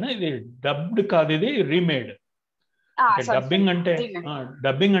కరెక్షన్, ఇది డబ్డ్ కాదు, ఇది రీమేడ్. డబ్బింగ్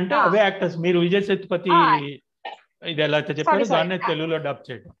అంటే అవే యాక్టర్స్. మీరు విజయ్ సేతుపతి ఇది ఎలా అయితే చెప్పారు దాన్నే తెలుగులో డబ్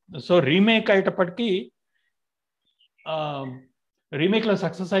చేయడం. సో రీమేక్ అయ్యేటప్పటికి రీమేక్ లో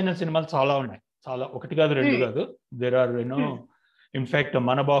సక్సెస్ అయిన సినిమాలు చాలా ఉన్నాయి, చాలా, 1 కాదు 2 కాదు. దేర్ ఆర్ ఇన్ఫాక్ట్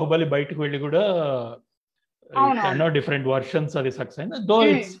మన బాహుబలి బయటకు వెళ్ళి కూడా డిఫరెంట్ వర్షన్స్ అది సక్సెస్ అయింది. Though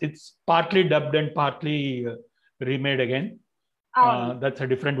it's partly dubbed and partly remade again. That's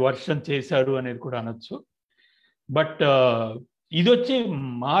different version చేశారు అనేది కూడా అనొచ్చు. బట్ ఇది వచ్చి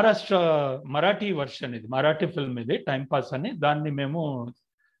మరాఠీ వర్షన్, ఇది మరాఠీ ఫిల్మ్, ఇది టైం పాస్ అని, దాన్ని మేము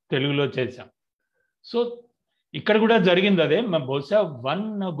తెలుగులో చేసాం. సో ఇక్కడ కూడా జరిగింది అదే. బహుశా one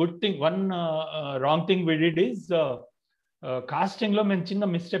good thing, one wrong thing we did is casting లో మేము చిన్న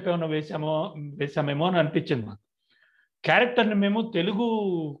మిస్టేక్ ఏమైనా వేసామేమో అని అనిపించింది మాకు. క్యారెక్టర్ని మేము తెలుగు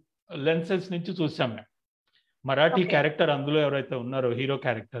లెన్సెస్ నుంచి చూసాం. మేము మరాఠీ క్యారెక్టర్ అందులో ఎవరైతే ఉన్నారో హీరో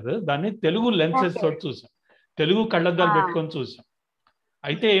క్యారెక్టర్, దాన్ని తెలుగు లెన్సెస్ తోటి చూసాం, తెలుగు కళ్ళద్దాలు పెట్టుకొని చూసాం.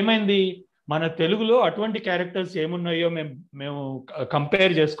 అయితే ఏమైంది, మన తెలుగులో అటువంటి క్యారెక్టర్స్ ఏమున్నాయో మేము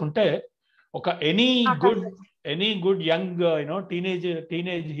కంపేర్ చేసుకుంటే ఒక any good young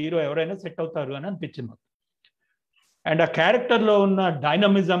teenage hero ఎవరైనా సెట్ అవుతారు అని అనిపించింది. అండ్ ఆ క్యారెక్టర్ లో ఉన్న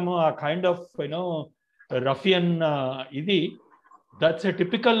డైనమిజం, ఆ కైండ్ ఆఫ్ రఫియన్ ఇది that's a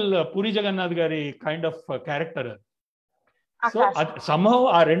typical puri Jagannadh గారి కైండ్ ఆఫ్ క్యారెక్టర్ అది. సో సంభవం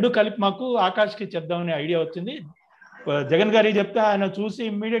ఆ రెండు కలిపి మాకు ఆకాష్కి చెప్దామనే ఐడియా వచ్చింది. జగన్ గారికి చెప్తే ఆయన చూసి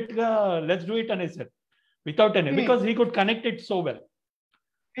ఇమ్మీడియట్ గా let's do it అనేసారు without any, because he could connect it so well.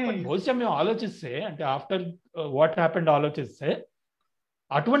 But బహుశా మేము ఆలోచిస్తే అంటే ఆఫ్టర్ వాట్ హ్యాపెండ్ ఆలోచిస్తే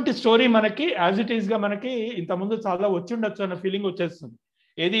అటువంటి స్టోరీ మనకి యాజ్ ఇట్ ఈస్ గా మనకి ఇంతకుముందు చాలా వచ్చి ఉండొచ్చు అన్న ఫీలింగ్ వచ్చేస్తుంది.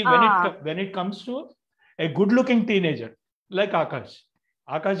 ఏది when it comes to a good looking teenager like Akash.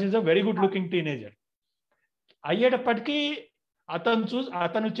 Akash is a very good looking teenager అయ్యేటప్పటికీ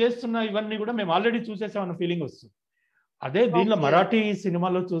అతను చేస్తున్న ఇవన్నీ కూడా మేము ఆల్రెడీ చూసేసామన్న ఫీలింగ్ వస్తుంది. అదే దీనిలో మరాఠీ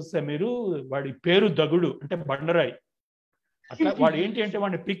సినిమాలో చూస్తే మీరు వాడి పేరు దగుడు అంటే బండరాయి, అట్లా వాడు ఏంటి అంటే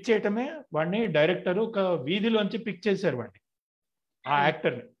వాడిని పిక్ చేయటమే, వాడిని డైరెక్టర్ ఒక వీధిలోంచి పిక్ చేశారు వాడిని, ఆ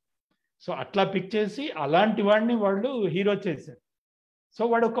యాక్టర్ని. సో అట్లా పిక్ చేసి అలాంటి వాడిని వాళ్ళు హీరో చేశారు. సో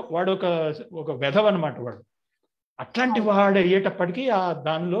వాడు ఒక వెధవ అనమాట వాడు. అట్లాంటి వాడు అయ్యేటప్పటికీ ఆ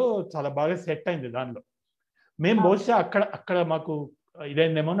దానిలో చాలా బాగా సెట్ అయింది. దానిలో మేము బహుశా అక్కడ మాకు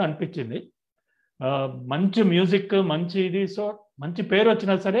ఇదైందేమో అని అనిపించింది. మంచి మ్యూజిక్, మంచి ఇది, సో మంచి పేరు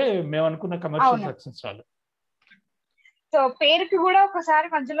వచ్చినా సరే మేము అనుకున్న కమర్షియల్ సక్సెస్ చాలు. సో పేరుకి కూడా ఒకసారి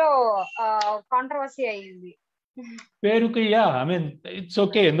మధ్యలో కాంట్రవర్సీ అయ్యింది పేరుకి. ఐ మీన్ ఇట్స్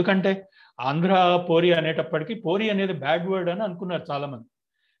ఓకే, ఎందుకంటే ఆంధ్ర పోరి అనేటప్పటికి పోరి అనేది బ్యాడ్ వర్డ్ అని అనుకున్నారు చాలా మంది.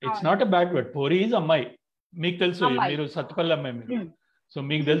 It's not a bad word. Pori is అమ్మాయి, మీకు తెలుసు, మీరు సత్తుపల్లి అమ్మాయి మీరు, సో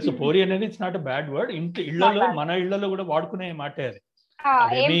మీకు తెలుసు పోరి అనేది it's not a bad word. ఇళ్లలో మన ఇళ్లలో కూడా వాడుకునే మాటే అది.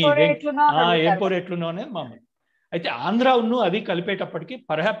 ఏం పోరు ఎట్లునో అనేది మామూలు. అయితే ఆంధ్ర ఉన్ను అది కలిపేటప్పటికి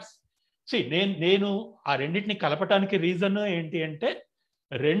పర్హాప్స్ నేను ఆ రెండింటిని కలపటానికి రీజన్ ఏంటి అంటే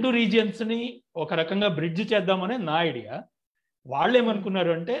రెండు రీజియన్స్ ని ఒక రకంగా బ్రిడ్జ్ చేద్దామనే నా ఐడియా. వాళ్ళు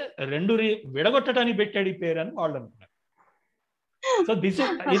ఏమనుకున్నారు అంటే రెండు విడగొట్టడానికి పెట్టాడు ఈ పేరు అని వాళ్ళు అనుకున్నారు. So this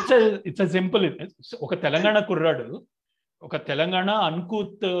it's simple. ఒక తెలంగాణ కుర్రాడు, ఒక తెలంగాణ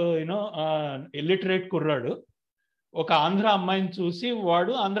అన్కూత్ ఇల్లిటరేట్ కుర్రాడు ఒక ఆంధ్ర అమ్మాయిని చూసి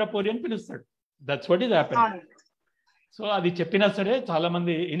వాడు ఆంధ్ర పోరి అని పిలుస్తాడు. That's what is happening. So అది చెప్పినా సరే చాలా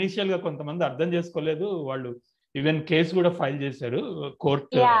మంది ఇనిషియల్ గా కొంతమంది అర్థం చేసుకోలేదు. వాళ్ళు ఈవెన్ కేసు కూడా ఫైల్ చేశారు,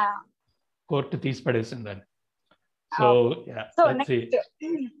 కోర్టు తీసి పడేసింది దాన్ని. సో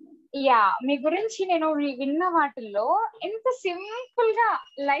మీ గురించి నేను విన్న వాటిల్లో ఎంత సింపుల్ గా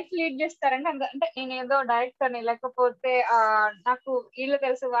లైఫ్ లీడ్ చేస్తారంటే, అంటే నేను ఏదో డైరెక్టర్ ని లేకపోతే నాకు వీళ్ళు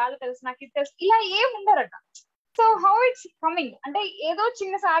తెలుసు వాళ్ళు తెలుసు నాకు ఇది తెలుసు ఇలా ఏం ఉండరట. సో హౌ ఇట్స్ కమింగ్ అంటే ఏదో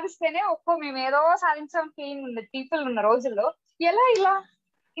చిన్న సాధిస్తేనే మేము ఏదో సాధించాం ఫీలింగ్ ఉంది పీపుల్ ఉన్న రోజుల్లో. ఎలా ఇలా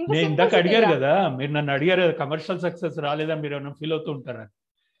నేను ఇందాక అడిగారు కదా, మీరు నన్ను అడిగారు కమర్షియల్ సక్సెస్ రాలేదని మీరు ఏమైనా ఫీల్ అవుతూ ఉంటారా?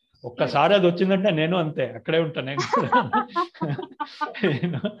 ఒక్కసారి అది వచ్చిందంటే నేను అంతే, అక్కడే ఉంటాను.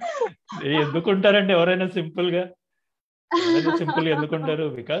 ఎందుకుంటారంటే ఎవరైనా సింపుల్ గా ఎందుకుంటారు?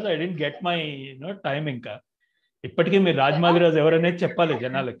 Because I didn't get my time. ఇంకా ఇప్పటికీ మీరు రాజ్ మాదిరాజు ఎవరైనా చెప్పాలి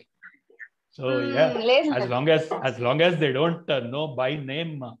జనాలకి. So as long as they don't know by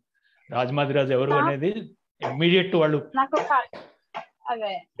name Raj Madiraju ఎవరు అనేది ఇమ్మీడియట్ వాళ్ళు.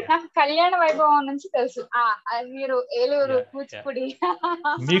 నాకు కళ్యాణ వైభవం నుంచి తెలుసు, మీరు ఏలూరు కూచిపూడి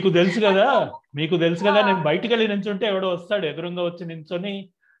మీకు తెలుసు కదా నేను బయటికి వెళ్ళి నించుంటే ఎవడో వస్తాడు ఎదురుగా వచ్చి నించొని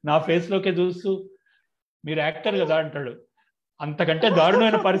నా ఫేస్ లోకే చూస్తూ మీరు యాక్టర్ కదా అంటాడు. అంతకంటే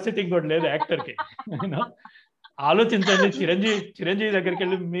దారుణమైన పరిస్థితి ఇంకోటి లేదు యాక్టర్ కి. ఆలోచించండి, చిరంజీవి దగ్గరికి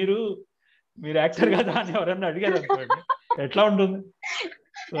వెళ్ళి మీరు యాక్టర్ కదా అని ఎవరన్నా అడిగారు అనుకోండి, ఎట్లా ఉంటుంది?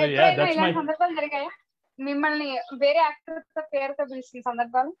 మిమ్మల్ని వేరే యాక్టర్ పేరుతో పిలిచిన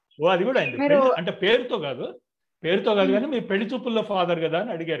సందర్భాలు? అది కూడా అయింది. అంటే పేరుతో కాదు కానీ మీ పెళ్లి చూపుల్లో ఫాదర్ కదా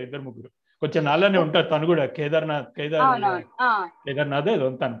అని అడిగారు ఇద్దరు ముగ్గురు. కొంచెం నాలానే ఉంటారు. తను కూడా కేదార్నాథ్ ఏదో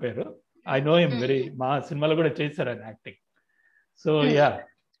తన పేరు. ఐ నో హిమ్ వెరీ, మా సినిమాలో కూడా చేశారు ఆయన యాక్టింగ్. సో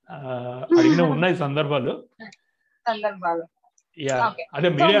అడిగిన ఉన్నాయి సందర్భాలు. అదే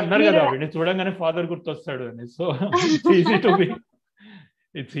మీరే అన్నారు కదా వీడిని చూడంగానే ఫాదర్ గుర్తొస్తాడు అని. So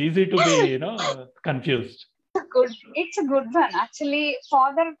it's easy to be confused. It's a good one actually.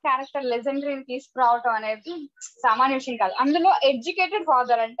 Father character legendary తీసుకురావటం అనేది సామాన్య విషయం కాదు. అందులో ఎడ్యుకేటెడ్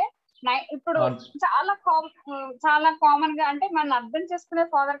ఫాదర్ అంటే ఇప్పుడు చాలా కామన్ గా అంటే మనం అర్థం చేసుకునే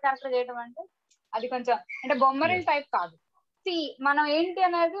ఫాదర్ క్యారెక్టర్ చేయడం అంటే అది కొంచెం అంటే బొమ్మరిల్ టైప్ కాదు. మనం ఏంటి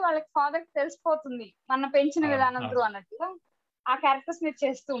అనేది వాళ్ళకి ఫాదర్ తెలిసిపోతుంది మన పెంచిన విధానం త్రూ అన్నట్టుగా ఆ క్యారెక్టర్స్ మీరు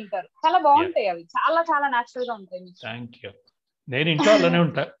చేస్తూ ఉంటారు. చాలా బాగుంటాయి అవి, చాలా చాలా న్యాచురల్ గా ఉంటాయి. Thank you. నేను ఇంట్లో అలానే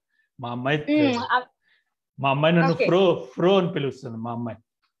ఉంటా. మా అమ్మాయి నన్ను ఫ్రో అని పిలుస్తుంది. మా అమ్మాయి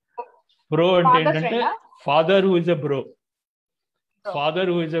ఫ్రో అంటే ఏంటంటే father who is a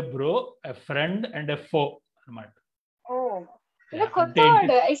bro, a friend and a ఫో అన్నమాట.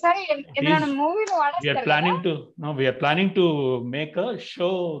 We are planning to make a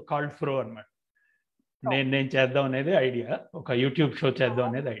show called Fro అన్నమాట. నేను చేద్దాం అనేది ఐడియా, ఒక యూట్యూబ్ షో చేద్దాం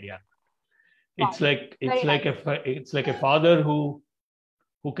అనేది idea. It's like a father who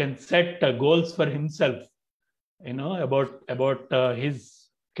can set goals for himself, about his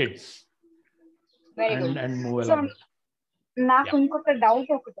kids. Very good. And move So, along. నాకు ఇంకొక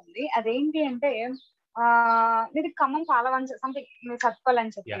doubt ఒకటి ఉంది. అదేంటి అంటే ఇది ఖమ్మం పాలవంచ సంథింగ్ మీరు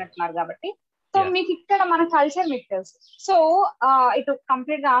చదువుకోవాలని చెప్పినట్టున్నారు కాబట్టి, సో మీకు ఇక్కడ మన కల్చర్ మీకు తెలుసు. సో ఇటు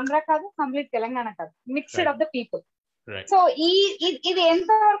కంప్లీట్ గా ఆంధ్ర కాదు, కంప్లీట్ తెలంగాణ కాదు, mixed of the people. So ఇది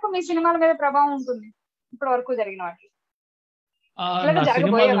ఎంత వరకు మీ సినిమాల మీద ప్రభావం ఉంటుంది ఇప్పటి వరకు జరిగిన వాటి?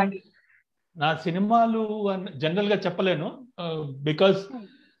 నా సినిమాలు జనరల్ గా చెప్పలేను, బికాస్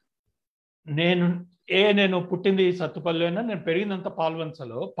నేను పుట్టింది సత్తుపల్లి అయినా నేను పెరిగినంత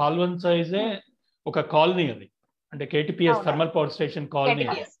పాల్వంచలో. పాల్వంచ ఇస్ ఒక కాలనీ, అది అంటే KTPS thermal power station colony.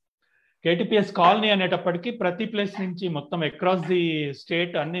 KTPS colony అనేటప్పటికీ ప్రతి ప్లేస్ నుంచి మొత్తం అక్రాస్ ది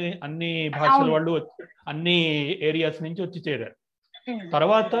స్టేట్ అన్ని భాషల వాళ్ళు అన్ని ఏరియాస్ నుంచి వచ్చి చేరారు.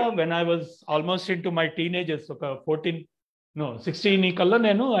 తర్వాత when I was almost in to my టీనేజెస్, ఒక 16 కల్లా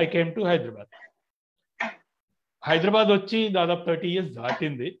ఐ కేమ్ టు హైదరాబాద్ వచ్చి దాదాపు 30 years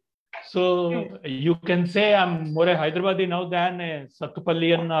దాటింది. So you can say I'm more A Hyderabadi now than A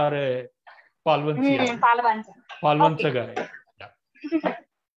సత్తుపల్లియన్ are Palvancha guy.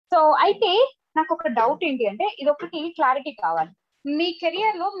 So అయితే నాకు ఒక డౌట్ ఏంటి అంటే, ఇది ఒకటి క్లారిటీ కావాలి. మీ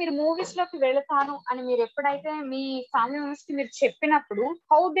కెరియర్ లో మీరు మూవీస్ లోకి వెళతాను అని మీరు ఎప్పుడైతే మీ ఫ్యామిలీ మెంబర్స్ కి మీరు చెప్పినప్పుడు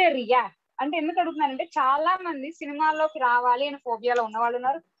హౌ దే రియాక్ట్ అంటే, ఎందుకు అడుగుతున్నానంటే చాలా మంది సినిమాల్లోకి రావాలి అని ఫోబియాలో ఉన్న వాళ్ళు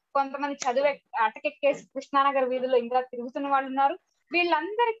ఉన్నారు, కొంతమంది చదువు అటకెక్కేసి కృష్ణానగర్ వీధిలో ఇంకా తిరుగుతున్న వాళ్ళు ఉన్నారు.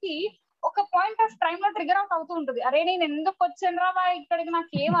 వీళ్ళందరికీ ఒక పాయింట్ ఆఫ్ టైమ్ లో ట్రిగర్ అవుట్ అవుతూ ఉంటుంది. అరే నేను ఎందుకు వచ్చాను రా ఇక్కడికి,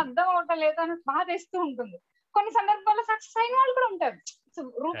 నాకు ఏం అర్థం అవటం లేదు అని బాధ వేస్తూ ఉంటుంది. కొన్ని సందర్భాల్లో సక్సెస్ అయిన వాళ్ళు కూడా ఉంటారు. సో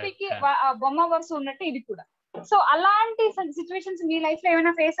రూపీకి బొమ్మ వరుస ఉన్నట్టు ఇది కూడా. సో అలాంటి సిచ్యువేషన్స్ మీ లైఫ్ లో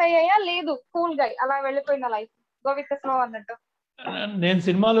ఏమైనా ఫేస్ అయ్యాయా? లేదు కూల్ గా అలా వెళ్ళిపోయిన life go with the flow అన్నట్టు? నేను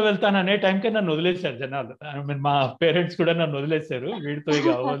సినిమాలో వెళ్తాను అనే టైంకే నన్ను వదిలేశారు జనాలు. మా పేరెంట్స్ కూడా నన్ను వదిలేశారు, వీడితో ఇక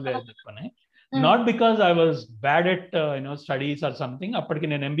అవ్వలేదు అని చెప్పని. Not because I was bad at studies or something. అప్పటికి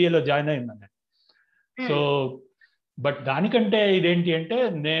నేను ఎంబీఏలో జాయిన్ అయ్యిందని. సో బట్ దానికంటే ఇదేంటి అంటే,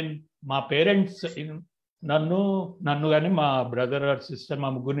 మా పేరెంట్స్ నన్ను కానీ మా బ్రదర్ ఆర్ సిస్టర్, మా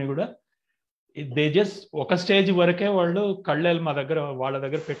ముగ్గురిని కూడా దే జస్ట్ ఒక స్టేజ్ వరకే వాళ్ళు కళ్ళేలు వాళ్ళ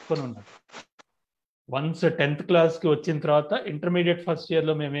దగ్గర పెట్టుకొని ఉన్నారు. వన్స్ 10th క్లాస్కి వచ్చిన తర్వాత ఇంటర్మీడియట్ ఫస్ట్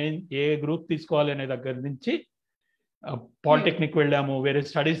ఇయర్లో మేము ఏ గ్రూప్ తీసుకోవాలి అనే దగ్గర నుంచి పాలిటెక్నిక్ వెళ్ళాము, వేరే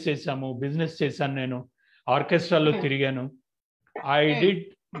స్టడీస్ చేసాము, బిజినెస్ చేశాను, నేను ఆర్కెస్ట్రాలో తిరిగాను. ఐ డిడ్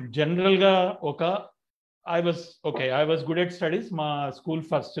జనరల్గా I was good at studies. మా స్కూల్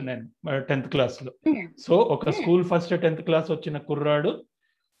ఫస్ట్ నేను 10th క్లాస్లో. సో ఒక స్కూల్ ఫస్ట్ 10th క్లాస్ వచ్చిన కుర్రాడు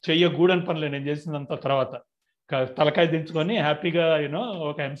చెయ్యగూడని పనులు నేను చేసినంత తర్వాత తలకాయ దించుకొని హ్యాపీగా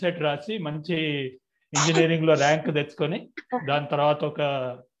ఒక ఎంసెట్ రాసి మంచి ఇంజనీరింగ్ లో ర్యాంక్ తెచ్చుకొని, దాని తర్వాత ఒక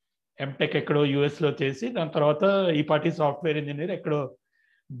ఎంటెక్ ఎక్కడో యుఎస్ లో చేసి, దాని తర్వాత ఈ పార్టీ సాఫ్ట్వేర్ ఇంజనీర్ ఎక్కడో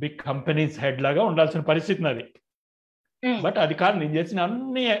బిగ్ కంపెనీస్ హెడ్ లాగా ఉండాల్సిన పరిస్థితి నాది. బట్ అది కాదు, నేను చేసిన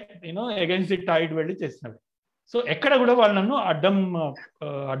అన్ని అగైన్స్ ది టైడ్ వెళ్ళి చేసినవి. సో ఎక్కడ కూడా వాళ్ళు నన్ను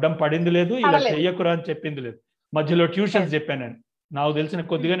అడ్డం పడింది లేదు, ఇలా చెయ్యకురా అని చెప్పింది లేదు. మధ్యలో ట్యూషన్స్ చెప్పాను నేను, నాకు తెలిసిన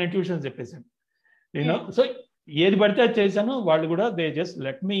కొద్దిగా నేను ట్యూషన్స్ చెప్పేశాను. సో ఏది పడితే అది చేశాను. వాళ్ళు కూడా they just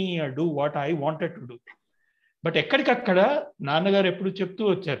let me do what I wanted to do. But ఎక్కడికక్కడ నాన్నగారు ఎప్పుడు చెప్తూ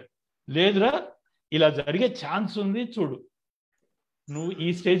వచ్చారు, లేదురా ఇలా జరిగే ఛాన్స్ ఉంది చూడు, నువ్వు ఈ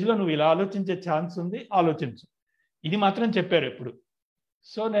స్టేజ్లో నువ్వు ఇలా ఆలోచించే ఛాన్స్ ఉంది, ఆలోచించు, ఇది మాత్రం చెప్పారు ఎప్పుడు.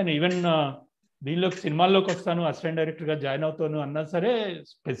 సో నేను ఈవెన్ దీనిలోకి సినిమాల్లోకి వస్తాను, అసిస్టెంట్ డైరెక్టర్గా జాయిన్ అవుతాను అన్నా సరే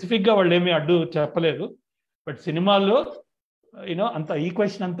స్పెసిఫిక్గా వాళ్ళు ఏమీ అడ్డు చెప్పలేదు. బట్ సినిమాల్లో అంత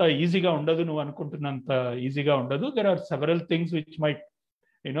ఈక్వేషన్ అంత ఈజీగా ఉండదు, నువ్వు అనుకుంటున్నంత ఈజీగా ఉండదు. There are several things which might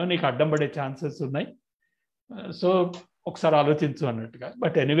నీకు అడ్డం పడే ఛాన్సెస్ ఉన్నాయి. సో ఒకసారి ఆలోచించు అన్నట్టుగా.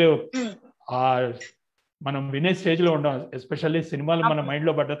 బట్ ఎనీవే మనం వినే స్టేజ్ లో ఉన్నాం, ఎస్పెషల్లీ సినిమాలు మన మైండ్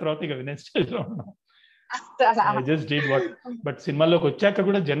లో పడ్డ తర్వాత ఇక వినే స్టేజ్ లో ఉన్నాం. Just did what. బట్ సినిమాల్లోకి వచ్చాక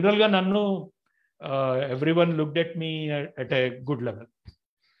కూడా జనరల్ గా నన్ను everyone looked at me at a good level.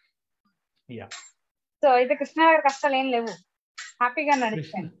 Yeah. So అయితే కృష్ణానగర్ కష్టాలు ఏం లేవు, హ్యాపీగా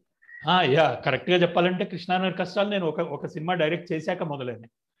నడిచాను. యా, కరెక్ట్ గా చెప్పాలంటే కృష్ణానగర్ కష్టాలు నేను ఒక సినిమా డైరెక్ట్ చేశాక మొదలైంది.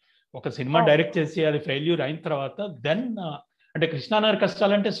 ఒక సినిమా డైరెక్ట్ చేసి అది ఫెయిల్యూర్ అయిన తర్వాత దెన్ అంటే కృష్ణానగర్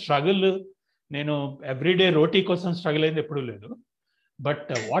కష్టాలు అంటే స్ట్రగుల్. నేను ఎవ్రీడే రోటీ కోసం స్ట్రగుల్ అయింది ఎప్పుడూ లేదు. బట్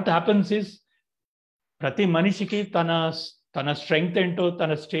వాట్ హ్యాపన్స్ ఈస్ ప్రతి మనిషికి తన స్ట్రెంగ్త్ ఏంటో,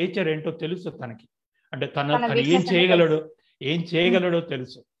 తన స్టేచర్ ఏంటో తెలుసు తనకి. అంటే తను ఏం చేయగలడో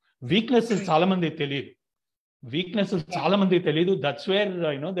తెలుసు. వీక్నెస్ చాలా మందికి తెలియదు. That's where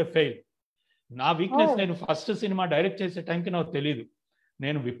they fail. నా వీక్నెస్ నేను ఫస్ట్ సినిమా డైరెక్ట్ చేసే టైంకి నాకు తెలియదు.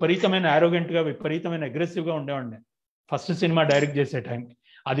 నేను విపరీతమైన ఆరోగెంట్ గా, విపరీతమైన అగ్రెసివ్ గా ఉండేవాడిని ఫస్ట్ సినిమా డైరెక్ట్ చేసే టైంకి.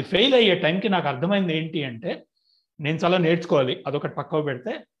 అది ఫెయిల్ అయ్యే టైంకి నాకు అర్థమైంది ఏంటి అంటే, నేను చాలా నేర్చుకోవాలి, అదొకటి పక్కకు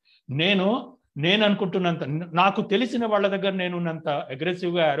పెడితే, నేను అనుకుంటున్నంత, నాకు తెలిసిన వాళ్ళ దగ్గర నేను ఉన్నంత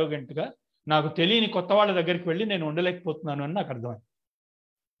అగ్రెసివ్ గా, ఆరోగెంట్ గా నాకు తెలియని కొత్త వాళ్ళ దగ్గరికి వెళ్ళి నేను ఉండలేకపోతున్నాను అని నాకు అర్థమైంది.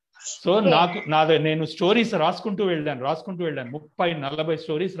 సో నేను స్టోరీస్ రాసుకుంటూ వెళ్ళాను 30-40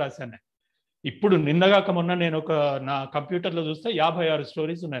 స్టోరీస్ రాశాను. ఇప్పుడు నిన్నగాక మొన్న నేను నా కంప్యూటర్లో చూస్తే 56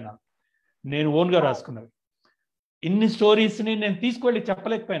 స్టోరీస్ ఉన్నాయి నేను ఓన్గా రాసుకున్నవి. ఇన్ని స్టోరీస్ని నేను తీసుకువెళ్ళి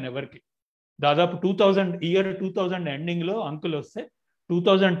చెప్పలేకపోయాను ఎవరికి. దాదాపు 2000 ఎండింగ్ లో అంకుల్ వస్తే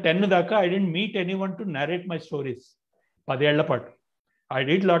 2010 దాకా I dent meet anyone to narrate my stories. 10 ఏళ్ల పాటు I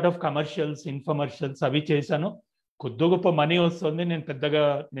did lot of commercials, ఇన్ఫర్మర్షియల్స్ అవి చేశాను. కొద్ది గొప్ప మనీ వస్తుంది.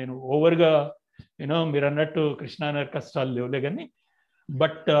 నేను ఓవర్గా మీరు అన్నట్టు కృష్ణానగర్ కష్టాలు లేవులే కానీ,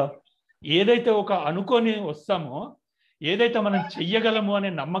 బట్ ఏదైతే ఒక అనుకొని వస్తామో, ఏదైతే మనం చెయ్యగలము అనే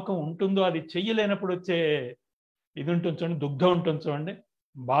నమ్మకం ఉంటుందో, అది చెయ్యలేనప్పుడు వచ్చే ఇది ఉంటుంది చూడండి, దుగ్ధం ఉంటుంది చూడండి,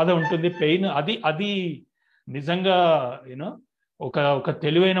 బాధ ఉంటుంది, పెయిన్, అది నిజంగా ఒక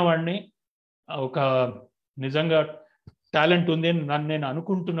తెలివైన వాడిని, ఒక నిజంగా టాలెంట్ ఉంది అని నేను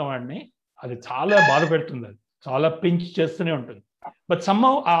అనుకుంటున్న వాడిని అది చాలా బాధ పెడుతుంది, అది చాలా పించ్ చేస్తూనే ఉంటుంది. బట్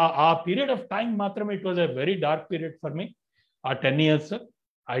సమ్హౌ ఆ పీరియడ్ ఆఫ్ టైం మాత్రం it was a very dark period for me. ఆ 10 years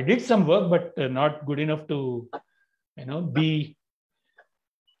I did some work but not good enough to be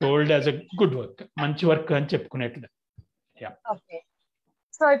told as a good work, మంచి వర్క్ అని చెప్పుకునేట్లు. Okay,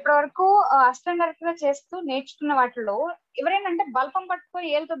 so ఇప్పటి వరకు assistant director గా చేస్తూ నేర్చుకున్న వాటిలో ఎవరైనా అంటే బల్పం పట్టుకొని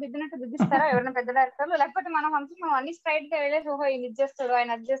ఏళ్ళతో దిద్దినట్టు దిద్దిస్తారా ఎవరైనా పెద్ద డైరెక్టర్లు? లేకపోతే మనం అన్ని స్ట్రైట్ గా వెళ్ళేసి ఓహో ఇది చేస్తాడు,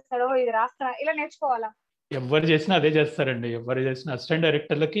 ఆయన అది చేస్తాడో, ఇది రాస్తాడా, ఇలా నేర్చుకోవాలా? ఎవరు చేసినా అదే చేస్తారండి. ఎవరు చేసినా అసిస్టెంట్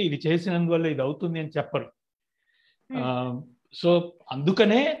డైరెక్టర్లకి ఇది చేసినందువల్ల ఇది అవుతుంది అని చెప్పరు. సో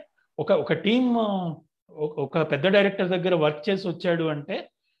అందుకనే ఒక టీమ్ ఒక పెద్ద డైరెక్టర్ దగ్గర వర్క్ చేసి వచ్చాడు అంటే,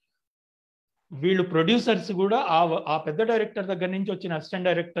 వీళ్ళు ప్రొడ్యూసర్స్ కూడా ఆ పెద్ద డైరెక్టర్ దగ్గర నుంచి వచ్చిన అసిస్టెంట్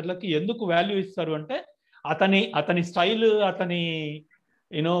డైరెక్టర్లకి ఎందుకు వాల్యూ ఇస్తారు అంటే, అతని స్టైల్, అతని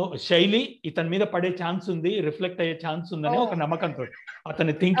శైలి ఇతని మీద పడే ఛాన్స్ ఉంది, రిఫ్లెక్ట్ అయ్యే ఛాన్స్ ఉందని ఒక నమ్మకంతో,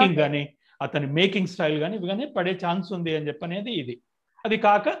 అతని థింకింగ్ కానీ అతని మేకింగ్ స్టైల్ కానీ ఇవి కానీ పడే ఛాన్స్ ఉంది అని చెప్పనేది ఇది. అది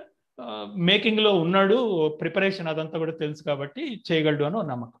కాక మేకింగ్ లో ఉన్నాడు, ప్రిపరేషన్ అదంతా కూడా తెలుసు కాబట్టి చేయగలడు అని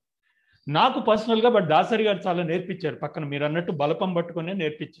నమ్మకం నాకు పర్సనల్ గా. బట్ దాసరి గారు చాలా నేర్పించారు, పక్కన మీరు అన్నట్టు బలపం పట్టుకునే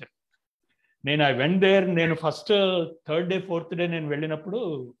నేర్పించారు. I went there. నేను first 3rd day 4th day నేను వెళ్ళినప్పుడు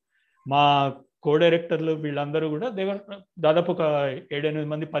మా కో డైరెక్టర్లు వీళ్ళందరూ కూడా దాదాపు ఒక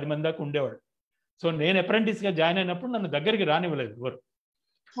 7-8 మంది 10 మంది దాకా ఉండేవాడు. సో నేను అప్రెంటిస్ గా జాయిన్ అయినప్పుడు నన్ను దగ్గరికి రానివ్వలేదు ఎవరు.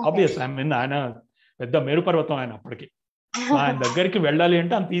 ఆబ్వియస్ ఆయన పెద్ద మేరు పర్వతం ఆయన అప్పటికి. ఆయన దగ్గరికి వెళ్ళాలి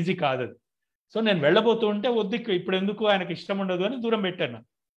అంటే అంత ఈజీ కాదు అది. సో నేను వెళ్ళబోతూ ఉంటే వద్దు ఇప్పుడు ఎందుకు, ఆయనకి ఇష్టం ఉండదు అని దూరం పెట్టాను.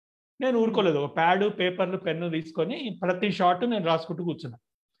 నేను ఊరుకోలేదు. ఒక ప్యాడ్, పేపర్లు, పెన్ను తీసుకొని ప్రతి షాట్ నేను రాసుకుంటూ కూర్చున్నా,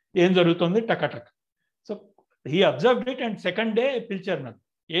 ఏం జరుగుతుంది టకటక్. So he observed it and 2nd day పిలిచారు నన్ను,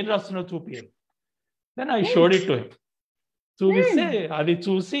 ఏం రాస్తున్నావు చూపియాలి. Then I showed it to him. చూపిస్తే అది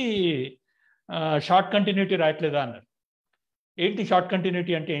చూసి షార్ట్ కంటిన్యూటీ రాయట్లేదా అన్నారు. ఏంటి షార్ట్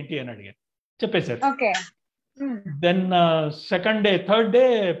కంటిన్యూటీ అంటే ఏంటి అని అడిగాను, చెప్పేశారు. Then 2nd day 3rd day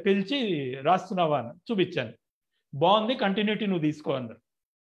పిలిచి రాస్తున్నావా అని చూపించాను. బాగుంది, కంటిన్యూటీ నువ్వు తీసుకో అన్నారు.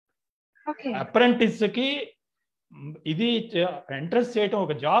 అప్రెంటిస్ కి ఇది ఎంట్రెస్ట్ చేయటం,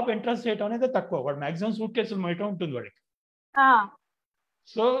 ఒక జాబ్ ఎంట్రెస్ట్ చేయటం అనేది తక్కువ. వాడు మాక్సిమం సూట్ కేసులు మోయటం ఉంటుంది వాడికి.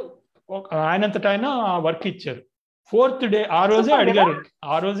 సో ఆయనంతట ఆయన వర్క్ ఇచ్చారు. 4th డే ఆ రోజే అడిగారు,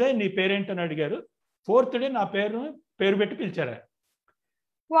 ఆ రోజే నీ పేరేంటని అడిగారు. 4th డే నా పేరు పెట్టి పిలిచారు.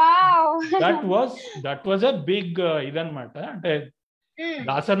 దట్ వాజ్ ఎ బిగ్ ఇదనమాట. అంటే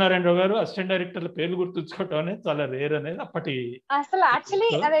దాసనారాయణరావు గారు అసిస్టెంట్ డైరెక్టర్ల పేర్లు గుర్తుంచుకోవటం అనేది చాలా రేర్ అనేది అప్పటి. అసలు యాక్చువల్లీ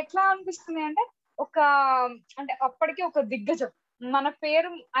అది ఎట్లా అనిపిస్తుంది అంటే, అంటే అప్పటికి ఒక దిగ్గజం మన పేరు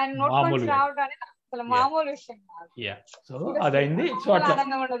ఆయన నోట్ నుంచి రావడం అనేది అసలు మామూలు విషయం కాదు. సో అదైంది. సో అట్లా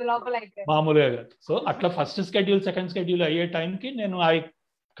మామూలుగా కాదు. సో అట్లా ఫస్ట్ స్కెడ్యూల్, 2nd స్కెడ్యూల్ అయ్యే టైంకి నేను I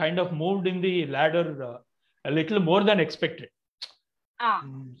kind of moved in the ladder little more than expected.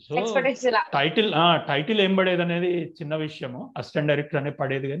 So title ఏం పడేది అనేది చిన్న విషయము, అసిస్టెంట్ డైరెక్టర్ అనే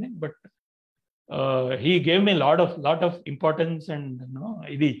పడేది కానీ, but he gave me lot of importance and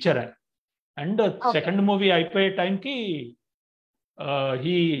ఇది ఇచ్చారు ఆయన. అండ్ 2nd మూవీ అయిపోయే టైంకి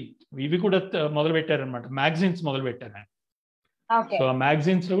ఇవి కూడా మొదలు పెట్టారనమాట, మ్యాగజైన్స్ మొదలు పెట్టారు ఆయన. సో ఆ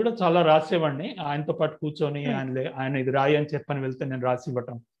మ్యాగజైన్స్ లో కూడా చాలా రాసేవాడిని ఆయనతో పాటు కూర్చొని. ఆయన ఇది రాయి అని చెప్పని వెళ్తే నేను రాసి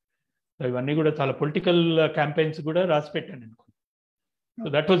ఇవ్వటం. సో ఇవన్నీ కూడా చాలా పొలిటికల్ క్యాంపెయిన్స్ కూడా రాసి పెట్టాను నేను. So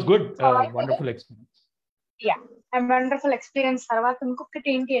that was good, wonderful experience. Yeah, and wonderful experience. తర్వాత ఇంకొకటి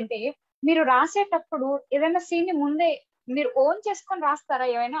ఏంటి అంటే, మీరు రాసేటప్పుడు ఏదైనా సీన్ ని ముందే మీరు ఓన్ చేసుకొని రాస్తారా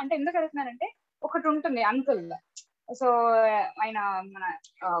ఏమైనా? అంటే ఎందుకు అడుగుతున్నానంటే, ఒకటి ఉంటుంది అంకుల్, సో ఆయన మన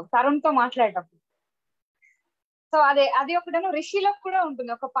తరుణ్ తో మాట్లాడేటప్పుడు. సో అది ఒకటేమో రిషిలో కూడా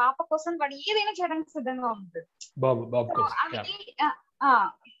ఉంటుంది, ఒక పాప కోసం వాడు ఏదైనా చేయడానికి సిద్ధంగా ఉంటుంది.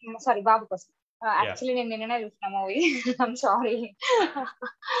 సారీ బాబు కోసం. యాక్చువల్లీ నేను నిన్ననే చూసిన movie, I'm sorry.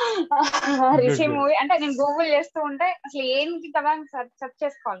 Rishi movie అంటే నేను గూగుల్ చేస్తూ ఉంటే అసలు ఏంటి కదా సెర్చ్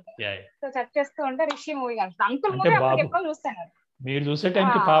చేసుకోవాలి. సో సెర్చ్ చేస్తూ ఉంటే రిషి మూవీ కానీ అంకుల్ మూవీ అప్పుడు ఎప్పుడో చూస్తాను. మీరు చూసే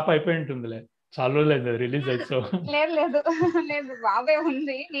టైంకి పాప అయిపోయి ఉంటుందిలే, చాలా రోజులు రిలీజ్ అయితే. లేదు బాబే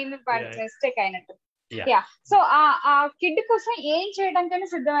ఉంది, నేను మిస్టేక్ అయినట్టు. యా, సో ఆ కిడ్ కోసం ఏం చేయడానికైనా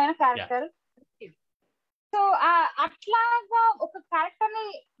సిద్ధమైన క్యారెక్టర్. సో అట్లాగా ఒక క్యారెక్టర్ ని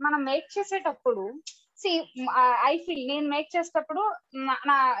మనం మేక్ చేసేటప్పుడు ఐ ఫీల్ నేను మేక్ చేసేటప్పుడు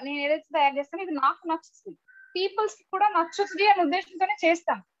నేను ఏదైతే తయారు చేస్తానో ఇది నాకు నచ్చుతుంది, పీపుల్స్ కి కూడా నచ్చుతుంది అనే ఉద్దేశంతోనే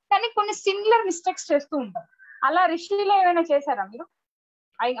చేస్తాం. కానీ కొన్ని సిమిలర్ మిస్టేక్స్ చేస్తూ ఉంటాం. అలా రిషిలో ఏమైనా చేశారా మీరు?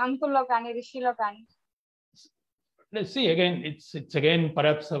 అంకుల్లో కానీ రిషిలో కానీ? See again, it's again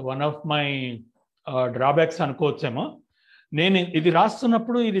perhaps one of my drawbacks అనుకోవచ్చేమో. నేను ఇది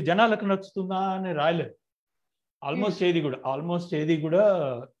రాస్తున్నప్పుడు ఇది జనాలకు నచ్చుతుందా అని రాయలేదు. ఆల్మోస్ట్ ఏది కూడా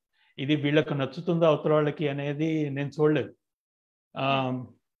ఇది వీళ్ళకు నచ్చుతుందా అవతల వాళ్ళకి అనేది నేను చూడలేదు.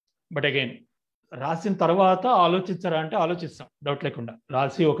 బట్ అగైన్ రాసిన తర్వాత ఆలోచించరా అంటే ఆలోచిస్తాం, డౌట్ లేకుండా.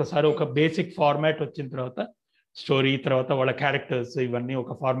 రాసి ఒకసారి ఒక బేసిక్ ఫార్మాట్ వచ్చిన తర్వాత, స్టోరీ తర్వాత వాళ్ళ క్యారెక్టర్స్ ఇవన్నీ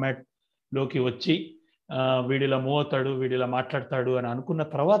ఒక ఫార్మాట్ లోకి వచ్చి వీడిలా మూవ్ అవుతాడు, వీడిలా మాట్లాడతాడు అని అనుకున్న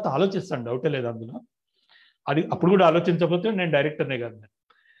తర్వాత ఆలోచిస్తాను, డౌటే లేదు అందులో. అది అప్పుడు కూడా ఆలోచించకపోతే నేను డైరెక్టర్నే కాదు.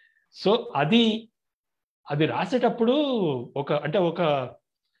 సో అది రాసేటప్పుడు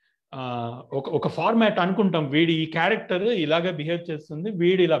ఒక ఫార్మాట్ అనుకుంటాం, వీడి ఈ క్యారెక్టర్ ఇలాగే బిహేవ్ చేస్తుంది,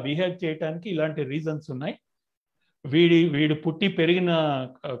 వీడు ఇలా బిహేవ్ చేయడానికి ఇలాంటి రీజన్స్ ఉన్నాయి, వీడు పుట్టి పెరిగిన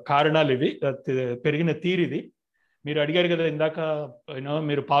కారణాలు ఇవి, పెరిగిన తీరిది. మీరు అడిగారు కదా ఇందాక,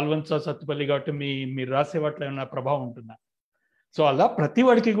 మీరు పాల్వంచ సత్తుపల్లి కాబట్టి మీరు రాసే వాటిలో ఏమైనా ప్రభావం ఉంటుందా? సో అలా ప్రతి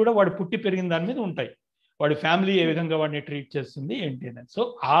వాడికి కూడా వాడు పుట్టి పెరిగిన దాని మీద ఉంటాయి, వాడి ఫ్యామిలీ ఏ విధంగా వాడిని ట్రీట్ చేస్తుంది ఏంటి అని. సో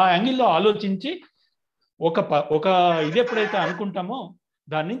ఆ యాంగిల్లో ఆలోచించి ఒక ఇది ఎప్పుడైతే అనుకుంటామో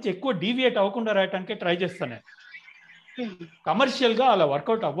దాని నుంచి ఎక్కువ డీవియేట్ అవ్వకుండా రాయటానికే ట్రై చేస్తాను. కమర్షియల్ గా అలా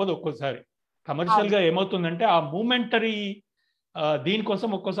వర్కౌట్ అవ్వదు ఒక్కోసారి. కమర్షియల్ గా ఏమవుతుందంటే ఆ మూమెంటరీ దీనికోసం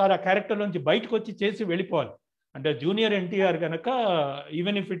ఒక్కోసారి ఆ క్యారెక్టర్ నుంచి బయటకు వచ్చి చేసి వెళ్ళిపోవాలి. అంటే జూనియర్ ఎన్టీఆర్ కనుక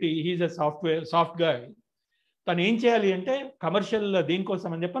even if he's a soft గా, తను ఏం చేయాలి అంటే కమర్షియల్ దీనికోసం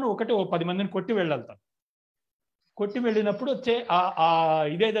అని చెప్పని ఓ 10 మందిని కొట్టి వెళ్ళాలి. తను కొట్టి వెళ్ళినప్పుడు వచ్చే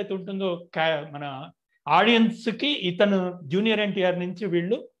ఇదేదైతే ఉంటుందో మన ఆడియన్స్ కి ఇతను జూనియర్ ఎన్టీఆర్ నుంచి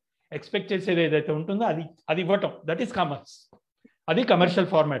వీళ్ళు ఎక్స్పెక్ట్ చేసేది ఏదైతే ఉంటుందో అది ఇవ్వటం, దట్ ఈస్ కామర్స్. అది కమర్షియల్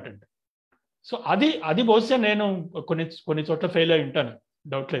ఫార్మాట్ అంటే. సో అది బహుశా నేను కొన్ని చోట్ల ఫెయిల్ అయి ఉంటాను,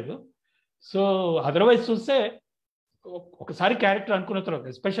 డౌట్ లేదు. సో అదర్వైజ్ చూస్తే ఒకసారి క్యారెక్టర్ అనుకున్న తర్వాత,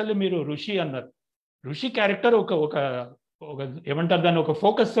 ఎస్పెషల్లీ మీరు ఋషి అన్నారు, ఋషి క్యారెక్టర్ ఒక ఏమంటారు దాన్ని, ఒక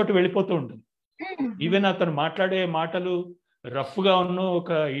ఫోకస్ తోటి వెళ్ళిపోతూ ఉంటుంది. ఈవెన్ అతను మాట్లాడే మాటలు రఫ్ గా ఉన్న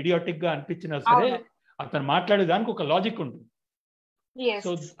ఒక ఇడియాటిక్ గా అనిపించినా సరే అతను మాట్లాడే దానికి ఒక లాజిక్ ఉంటుంది.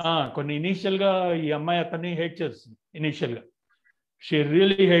 సో కొన్ని ఇనీషియల్ గా ఈ అమ్మాయి అతన్ని హేట్ చేస్తుంది, ఇనీషియల్ గా షీ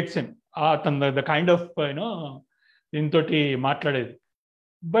రియల్లీ హేట్స్ హిమ్, అతను ద కైండ్ ఆఫ్ దీంతో మాట్లాడేది.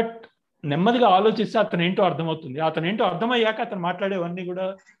 బట్ నెమ్మదిగా ఆలోచిస్తే అతను ఏంటో అర్థమవుతుంది. అతను ఏంటో అర్థమయ్యాక అతను మాట్లాడేవన్నీ కూడా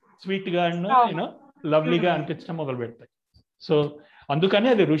స్వీట్ గా లవ్లీగా అనిపించడం మొదలు పెడతాయి. సో అందుకని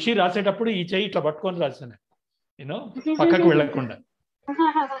అది ఋషి రాసేటప్పుడు ఈ చెయ్యి ఇట్లా పట్టుకొని రాశాను, పక్కకు వెళ్ళకుండా.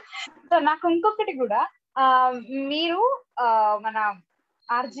 నాకు ఇంకొకటి కూడా, మీరు మన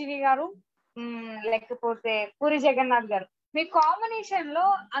ఆర్జీవి గారు లేకపోతే పూరి జగన్నాథ్ గారు, మీ కాంబినేషన్ లో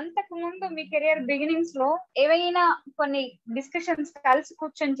అంతకు ముందు మీ కెరియర్ బిగినింగ్స్ లో ఏవైనా కొన్ని డిస్కషన్స్ కలిసి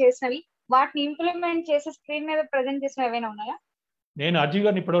కూర్చొని చేసినవి, వాటిని ఇంప్లిమెంట్ చేసి స్క్రీన్ మీద ప్రజెంట్ చేసినవి ఏవైనా ఉన్నాయా? నేను ఆర్జీవి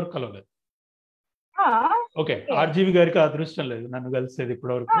గారిని ఇప్పటివరకు కలవలేదు. ఓకే, ఆర్జీవి గారికి అదృష్టం లేదు నన్ను కలిసేది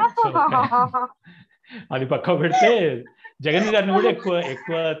ఇప్పటివరకు. అది పక్క పెడితే జగన్ గారిని కూడా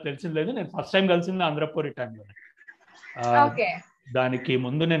ఎక్కువ తెలిసింది లేదు. నేను ఫస్ట్ టైం కలిసింది ఆంధ్రపూరి టైంలో. దానికి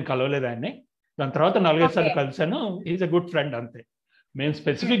ముందు నేను కలవలేదు ఆయన్ని. దాని తర్వాత 4-5 సార్లు కలిసాను. ఈజ్ ఎ గుడ్ ఫ్రెండ్ అంతే. మేము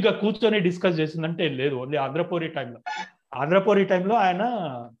స్పెసిఫిక్ గా కూర్చొని డిస్కస్ చేసిందంటే లేదు, ఓన్లీ ఆంధ్రపూరి టైంలో ఆయన,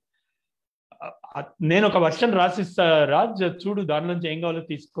 నేను ఒక వర్షన్ రాసిస్తా రాజ్ చూడు, దానిలోంచి ఏం కావాలో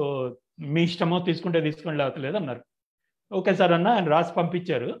తీసుకో, మీ ఇష్టమో తీసుకుంటే తీసుకోండి లేకపోతే అన్నారు. ఓకే సార్ అన్న, ఆయన రాసి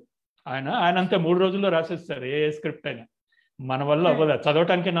పంపించారు. ఆయన అంతే 3 రోజుల్లో రాసేస్తారు ఏ స్క్రిప్ట్ అయినా. మన వల్ల అవ్వదు,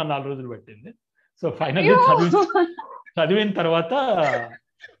 చదవటానికి నా 4 రోజులు పట్టింది. సో ఫైనల్లీ చదివిన తర్వాత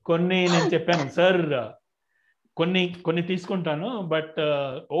నేను చెప్పాను సార్ కొన్ని తీసుకుంటాను, బట్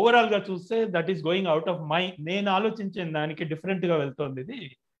ఓవరాల్ గా చూస్తే that is going out of నేను ఆలోచించిన దానికి డిఫరెంట్ గా వెళ్తోంది ఇది.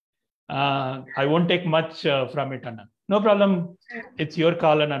 I won't take much from it అన్నాను. No problem, it's your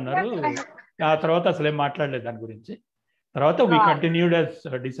call అని అన్నారు. ఆ తర్వాత అసలేం మాట్లాడలేదు దాని గురించి. తర్వాత వి కంటిన్యూడ్ యాజ్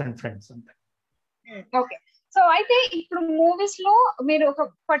డీసెంట్ ఫ్రెండ్స్ అంతే. ఓకే. సో అయితే ఇప్పుడు మూవీస్ లో మీరు ఒక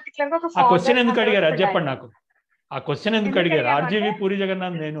పర్టికులర్ గా ఒక ఆ క్వశ్చన్ ఎందుకు అడిగారు అది చెప్పండి నాకు. ఆ క్వశ్చన్ ఎందుకు అడిగారు? ఆర్జీవి పూరి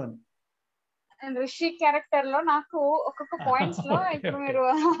జగన్నాథ్ నేను అని. రిషి క్యారెక్టర్ లో నాకు ఒక్కొక్క పాయింట్స్ లో ఇప్పుడు మీరు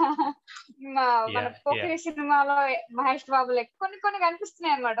మన పోకిరి సినిమాలో మహేష్ బాబు లెక్క కొన్ని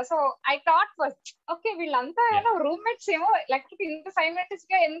కనిపిస్తున్నాయి అనమాట. So I thought first okay వీళ్ళంతా ఏమో రూమ్మేట్స్ ఏమో లేకపోతే ఇంత సైమల్టేనియస్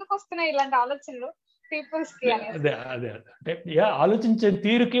గా ఎందుకు వస్తున్నాయి ఇలాంటి ఆలోచనలు పీపుల్స్ కి అని. అదే అంటే ఆలోచించే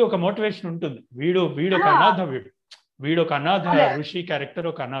తీరుకి ఒక మోటివేషన్ ఉంటుంది. వీడు ఒక అనాథ, వీడు ఒక అనాథ, ఋషి క్యారెక్టర్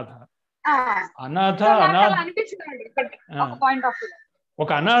ఒక అనాథ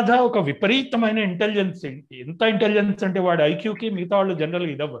ఒక అనాథ, ఒక విపరీతమైన ఇంటెలిజెన్స్. ఎంత ఇంటెలిజెన్స్ అంటే వాడు ఐక్యూకి మిగతా వాళ్ళు జనరల్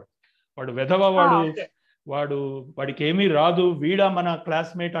గా ఇదవ్వరు. వాడు వెధవ, వాడికి ఏమీ రాదు, వీడా మన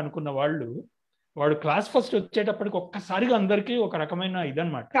క్లాస్మేట్ అనుకున్న వాళ్ళు వాడు క్లాస్ ఫస్ట్ వచ్చేటప్పటికి ఒక్కసారిగా అందరికి ఒక రకమైన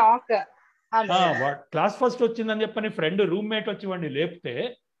ఇదనమాట. క్లాస్ ఫస్ట్ వచ్చిందని చెప్పని ఫ్రెండ్ రూమ్మేట్ వచ్చి వాడిని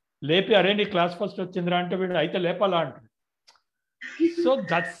లేపి అరే నీ క్లాస్ ఫస్ట్ వచ్చిందిరా అంటే వీడు అయితే లేపాలా అంటాడు. సో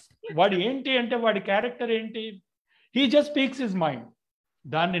దట్స్ వాడు ఏంటి అంటే వాడి క్యారెక్టర్ ఏంటి, he just speaks his mind.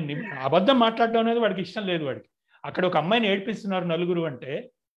 దాన్ని అబద్ధం మాట్లాడడం అనేది వాడికి ఇష్టం లేదు. వాడికి అక్కడ ఒక అమ్మాయిని ఏడ్పిస్తున్నారు నలుగురు అంటే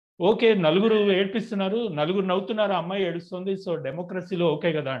ఓకే, నలుగురు ఏడ్పిస్తున్నారు, నలుగురు నవ్వుతున్నారు, అమ్మాయి ఏడుస్తుంది, సో డెమోక్రసీలో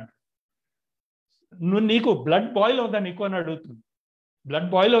ఓకే కదా అంట. నీకు బ్లడ్ బాయిల్ అవుదా నీకు అని అడుగుతుంది.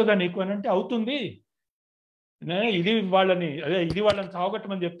 బ్లడ్ బాయిల్ అవుదా నీకు అని అంటే అవుతుంది, ఇది వాళ్ళని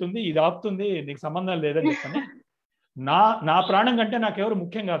సాగొట్టమని చెప్తుంది, ఇది ఆపుతుంది, నీకు సంబంధం లేదని చెప్పని నా ప్రాణం కంటే నాకెవరు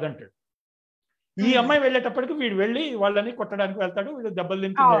ముఖ్యం కాదంటాడు. ఈ అమ్మాయి వెళ్ళేటప్పటికి వీడు వెళ్ళి వాళ్ళని కొట్టడానికి వెళ్తాడు, వీడు దెబ్బలు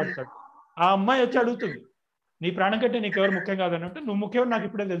తింటూ వెళ్తాడు. ఆ అమ్మాయి వచ్చి అడుగుతుంది నీ ప్రాణం కంటే నీకెవరు ముఖ్యం కాదని అంటే నువ్వు ముఖ్యం నాకు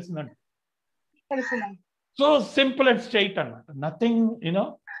ఇప్పుడే తెలిసిందంట. సో సింపుల్ అండ్ స్ట్రైట్ అన్నమాట, నథింగ్ యూనో.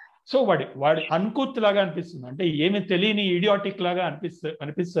 సో వాడి అన్కూత్ లాగా అనిపిస్తుంది, అంటే ఏమి తెలియని ఇడియాటిక్ లాగా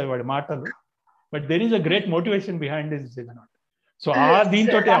అనిపిస్తాయి వాడి మాటలు, but there is a great motivation behind this అన్నమాట. సో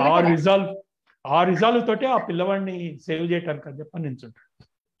దీంతో ఆ రిజాల్వ్ తోటి ఆ పిల్లవాడిని సేవ్ చేయడానికి అని చెప్పని నిల్చుంటాడు.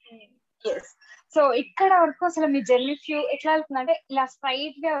 సో ఇక్కడ వరకు అసలు మీ జర్నీ ఫ్యూ ఎట్లా వెళ్తుందంటే ఇలా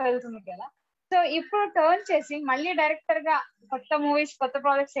స్ట్రైట్ గా వెళ్తుంది కదా. సో ఇప్పుడు టర్న్ చేసి మళ్ళీ డైరెక్టర్ గా కొత్త మూవీస్, కొత్త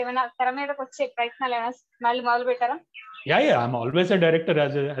ప్రాజెక్ట్స్ ఏమైనా తెర మీదకి వచ్చే ప్రయత్నాలు ఏమైనా మళ్ళీ మొదలు పెట్టారా? I'm always a director,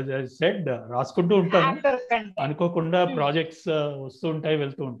 as I said, రాసుకుంటూ ఉంటాను, అనుకోకుండా ప్రాజెక్ట్స్ వస్తూ ఉంటాయి,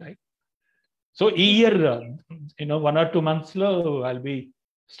 వెళ్తూ ఉంటాయి. సో ఈ ఇయర్ 1 or 2 months లో I'll be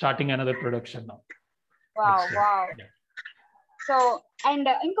starting another production now. So and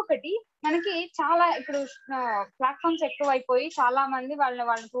ఇంకొకటి మనకి చాలా ఇప్పుడు ప్లాట్ఫామ్స్ ఎక్కువ అయిపోయి చాలా మంది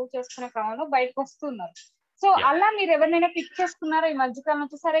వాళ్ళని ప్రూవ్ చేసుకునే క్రమంలో బయటకు వస్తున్నారు. సో అలా మీరు ఎవరినైనా పిక్ చేసుకున్నారా ఈ మధ్యకాలం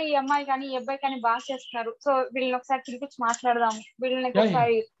నుంచి? సరే ఈ అమ్మాయి కానీ ఈ అబ్బాయి కానీ బాగా చేస్తున్నారు, సో వీళ్ళని ఒకసారి పిలిపించి మాట్లాడదాము, వీళ్ళని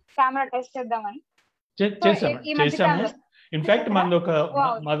ఒకసారి కెమెరా టెస్ట్ చేద్దామని చేసాము. ఇన్ఫాక్ట్ మనది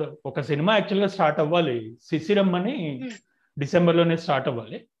ఒక సినిమా యాక్చువల్ గా స్టార్ట్ అవ్వాలి, శిశిరం అని డిసెంబర్ లోనే స్టార్ట్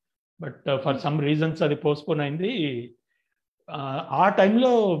అవ్వాలి, బట్ ఫర్ సమ్ రీజన్స్ అది పోస్ట్పోన్ అయింది. ఆ టైంలో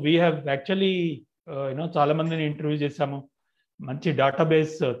వీ హ్యావ్ యాక్చువల్లీ చాలా మందిని ఇంటర్వ్యూ చేశాము, మంచి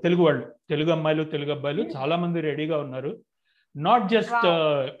డేటాబేస్, తెలుగు అమ్మాయిలు తెలుగు అబ్బాయిలు చాలా మంది రెడీగా ఉన్నారు. నాట్ జస్ట్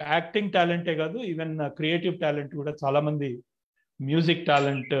యాక్టింగ్ టాలెంటే కాదు, ఈవెన్ క్రియేటివ్ టాలెంట్ కూడా చాలా మంది, music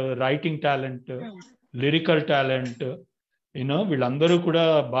talent, writing talent, lyrical talent, వీళ్ళందరూ కూడా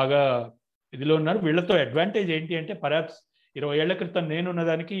బాగా ఇదిలో ఉన్నారు. వీళ్ళతో అడ్వాంటేజ్ ఏంటి అంటే పర్హాప్స్ 20 ఏళ్ల క్రితం నేనున్న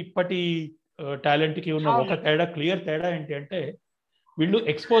దానికి ఇప్పటి టాలెంట్కి ఉన్న ఒక తేడా, క్లియర్ తేడా ఏంటి అంటే వీళ్ళు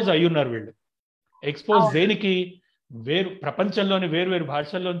ఎక్స్పోజ్ అయ్యున్నారు. వీళ్ళు ఎక్స్పోజ్ దేనికి, ప్రపంచంలోని వేరు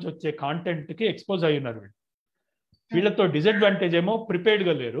భాషల్లోంచి వచ్చే కాంటెంట్కి ఎక్స్పోజ్ అయ్యున్నారు. వీళ్ళతో డిసడ్వాంటేజ్ ఏమో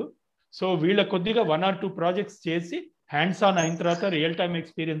ప్రిపేర్డ్గా లేరు. సో వీళ్ళ కొద్దిగా 1 or 2 ప్రాజెక్ట్స్ చేసి హ్యాండ్స్ ఆన్ అయిన తర్వాత, రియల్ టైమ్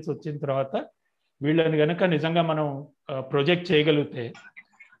ఎక్స్పీరియన్స్ వచ్చిన తర్వాత వీళ్ళని కనుక నిజంగా మనం ప్రొజెక్ట్ చేయగలిగితే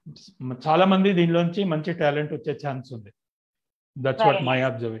చాలా మంది దీనిలోంచి మంచి టాలెంట్ వచ్చే ఛాన్స్ ఉంది. That's what my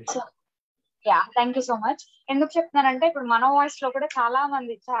observation. Thank you so much. ఎందుకు చెప్తున్నానంటే ఇప్పుడు మన వాయిస్ లో కూడా చాలా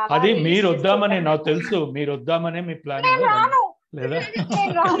మంది అది మీరు వద్దామని నాకు తెలుసు, మీరు వద్దామనే మీ ప్లాన్ లేదా?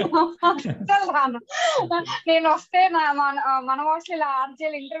 నేను వస్తే మన వాయిస్ లో ఇలా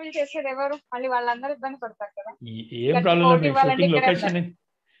ఆర్జేలు ఇంటర్వ్యూ చేసేది ఎవరు? మళ్ళీ వాళ్ళందరూ ఇబ్బంది పడతారు కదా. ఏం ప్రాబ్లం,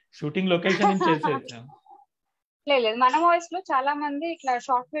 షూటింగ్ లొకేషన్ చేసేది లేదు. మన వాయిస్ లో చాలా మంది ఇట్లా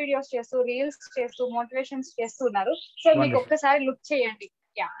షార్ట్ వీడియోస్ చేస్తూ, రీల్స్ చేస్తూ, మోటివేషన్స్ చేస్తున్నారు. సో మీకు ఒక్కసారి లుక్ చేయండి.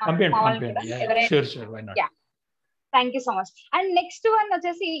 Thank you so much. And next one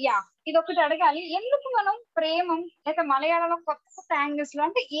వచ్చేసి ఇది ఒకటి అడగాలి, ఎందుకు మనం ప్రేమం లేక మలయాళంలో కొత్త కొత్త యాంగిల్స్ లో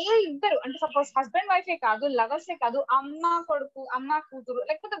అంటే ఏ ఇద్దరు అంటే సపోజ్ హస్బెండ్ వైఫే కాదు, లవర్సే కాదు, అమ్మ కొడుకు, అమ్మ కూతురు,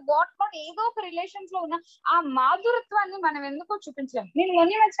 లేకపోతే వాట్ ఏదో ఒక రిలేషన్స్ లో ఉన్న ఆ మాధురత్వాన్ని మనం ఎందుకో చూపించలేం. నేను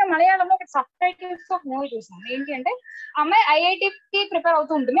మొన్న వచ్చిన మలయాళంలో ఒక సబ్ టైటిల్స్ తో మూవీ చూసాను. ఏంటి అంటే అమ్మాయి ఐఐటి కి ప్రిపేర్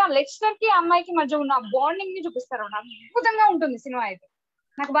అవుతూ ఉంటుంది, ఆ లెక్చరర్ కి అమ్మాయికి మధ్య ఉన్న బాండింగ్ ని చూపిస్తారు. అద్భుతంగా ఉంటుంది సినిమా అయితే,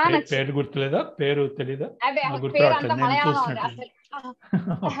 నాకు బాగా నచ్చింది. పేరు గుర్తులేదా? పేరు తెలీదా? అదే పేరు అంతా మలయాళంలో ఉంది,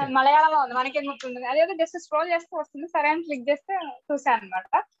 అసలు మలయాళంలో ఉంది, మనకేం గుర్తుంది. అదేదో జస్ట్ స్క్రోల్ చేస్తూ వస్తుంది, సరే అని క్లిక్ చేస్తే చూసాను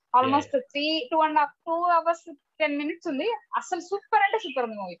అనమాట. ఆల్మోస్ట్ 2 hours 10 minutes ఉంది. అసలు సూపర్ అంటే సూపర్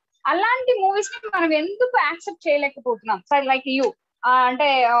ఉంది మూవీ. అలాంటి మూవీస్ ని మనం ఎందుకు యాక్సెప్ట్ చేయలేకపోతున్నాం? సరే లైక్ యూ అంటే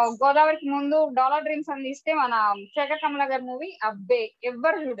గోదావరికి ముందు డాలర్ డ్రీమ్స్ అని తీస్తే మన శేఖర్ కమల గారి మూవీ అబ్బే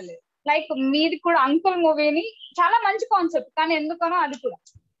ఎవ్వరు చూడలేదు. లైక్ మీది కూడా అంకుల్ మూవీని చాలా మంచి కాన్సెప్ట్, కానీ ఎందుకనో అది కూడా.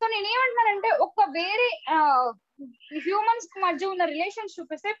 సో నేనేమంటున్నానంటే ఒక వేరే హ్యూమన్స్ మధ్య ఉన్న రిలేషన్స్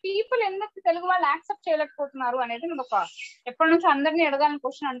చూపిస్తే పీపుల్ ఎందుకు తెలుగు వాళ్ళు యాక్సెప్ట్ చేయలేకపోతున్నారు అనేది నేను ఒక ఎప్పటి నుంచి అందరినీ అడగాలని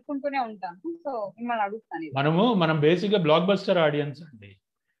క్వశ్చన్ అనుకుంటూనే ఉంటాను. సో మిమ్మల్ని అడుగుతాను. మనం బేసిక్ గా బ్లాక్ బస్టర్ ఆడియన్స్ అండి.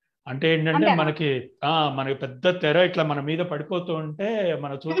 అంటే ఏంటంటే మనకి పెద్ద తెర ఇట్లా మన మీద పడిపోతూ ఉంటే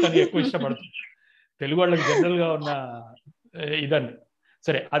మన చూడటానికి ఎక్కువ ఇష్టపడుతుంది. తెలుగు వాళ్ళకి జనరల్ గా ఉన్న ఇదండి.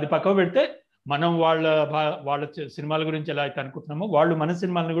 సరే, అది పక్కకు పెడితే మనం వాళ్ళ సినిమాల గురించి ఎలా అయితే అనుకుంటున్నామో వాళ్ళు మన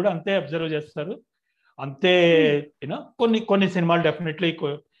సినిమాలను కూడా అంతే అబ్జర్వ్ చేస్తారు. అంతే కొన్ని సినిమాలు డెఫినెట్లీ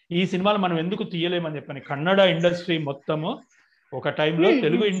ఈ సినిమాలు మనం ఎందుకు తీయలేమని చెప్పని కన్నడ ఇండస్ట్రీ మొత్తము ఒక టైంలో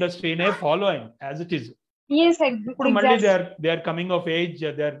తెలుగు ఇండస్ట్రీనే ఫాలో అయింది యాజ్ ఇట్ ఈస్. ఇప్పుడు మళ్ళీ they are coming of age,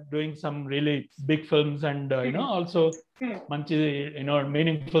 they are doing some really big films and also మంచి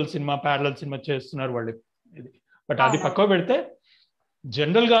మీనింగ్ఫుల్ సినిమా, ప్యారలల్ సినిమా చేస్తున్నారు వాళ్ళు. బట్ అది పక్కకు పెడితే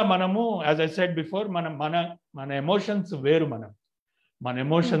జనరల్ గా మనము యాజ్ ఐ సెడ్ బిఫోర్ మన ఎమోషన్స్ వేరు. మన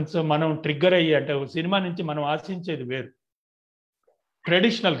ఎమోషన్స్ మనం ట్రిగ్గర్ అయ్యి అంటే సినిమా నుంచి మనం ఆశించేది వేరు.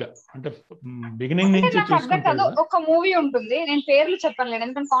 ట్రెడిషనల్ గా అంటే బిగినింగ్ నుంచి చూసుకుంటే ఒక మూవీ ఉంటుంది, నేను పేర్లు చెప్పలేను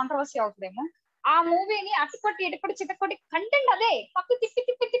ఎందుకంటే కాంట్రవర్సీ అవుతుందేమో. ఆ మూవీని అటుకొట్టి ఇటుకొట్టి చిట్టకొట్టి కంటెంట్ అదే పక్క తిప్పి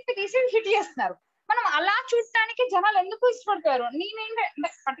తిప్పి తిప్పి తీసి హిట్ చేస్తున్నారు. మనం అలా చూడటానికి జనాలు ఎందుకు ఇష్టపడతారు? నేనేంటే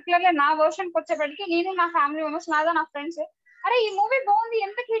పర్టికులర్గా నా వర్షన్కి వచ్చేప్పటికి నేను నా ఫ్యామిలీ మెంబర్స్ నా ఫ్రెండ్స్ అరే ఈ మూవీ బాగుంది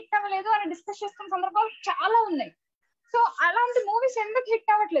ఎందుకు హిట్ అవ్వలేదు అని డిస్కస్ చేస్తున్న సందర్భాలు చాలా ఉన్నాయి. సో అలాంటి మూవీస్ ఎందుకు హిట్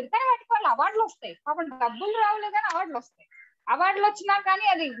అవ్వట్లేదు? కానీ వాటికి వాళ్ళు అవార్డులు వస్తాయి, కాబట్టి డబ్బులు రావలేదు కానీ అవార్డులు వస్తాయి. అవార్డులు వచ్చినా కానీ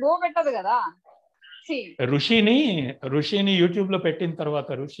అది గో పెట్టదు కదా. ఋషిని యూట్యూబ్ లో పెట్టిన తర్వాత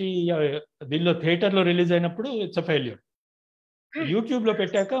ఋషి దీనిలో థియేటర్ లో రిలీజ్ అయినప్పుడు ఇట్స్ అ ఫెయిల్యూర్. యూట్యూబ్ లో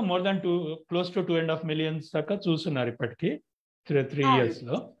పెట్టాక more than close to 2.5 million దాకా చూస్తున్నారు ఇప్పటికి 3 years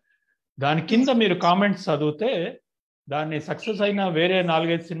లో. దాని కింద మీరు కామెంట్స్ చదివితే దాన్ని సక్సెస్ అయిన వేరే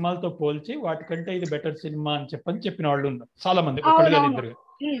 4-5 సినిమాలతో పోల్చి వాటికంటే ఇది బెటర్ సినిమా అని చెప్పిన వాళ్ళు ఉన్నారు చాలా మంది. ఒకటి కాదు ఇద్దరు,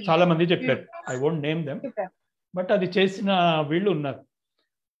 చాలా మంది చెప్పారు. I won't name them, but అది చేసిన వీళ్ళు ఉన్నారు.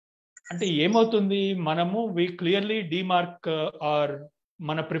 అంటే ఏమవుతుంది, మనము వి క్లియర్లీ డిమార్క్ ఆర్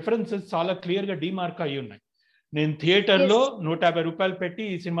మన ప్రిఫరెన్సెస్ చాలా క్లియర్ గా డిమార్క్ అయి ఉన్నాయి. నేను థియేటర్ లో 150 రూపాయలు పెట్టి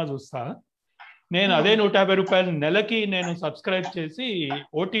ఈ సినిమా చూస్తా, నేను అదే 150 రూపాయలు నెలకి నేను సబ్స్క్రైబ్ చేసి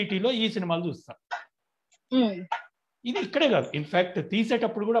ఓటీటీలో ఈ సినిమాలు చూస్తా. ఇది ఇక్కడే కాదు, ఇన్ఫాక్ట్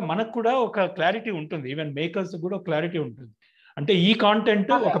తీసేటప్పుడు కూడా మనకు కూడా ఒక క్లారిటీ ఉంటుంది, ఈవెన్ మేకర్స్ కూడా ఒక క్లారిటీ ఉంటుంది. అంటే ఈ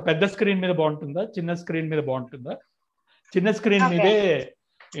కాంటెంట్ ఒక పెద్ద స్క్రీన్ మీద బాగుంటుందా, చిన్న స్క్రీన్ మీద బాగుంటుందా, చిన్న స్క్రీన్ మీదే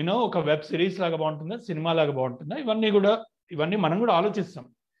ఒక వెబ్ సిరీస్ లాగా బాగుంటుందా, సినిమా లాగా బాగుంటుందా, ఇవన్నీ మనం కూడా ఆలోచిస్తాం.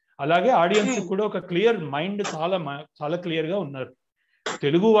 అలాగే ఆడియన్స్ కూడా ఒక క్లియర్ మైండ్ చాలా క్లియర్ గా ఉన్నారు.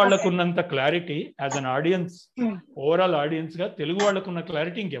 తెలుగు వాళ్ళకు ఉన్నంత clarity as an audience, overall audience గా తెలుగు వాళ్ళకు ఉన్న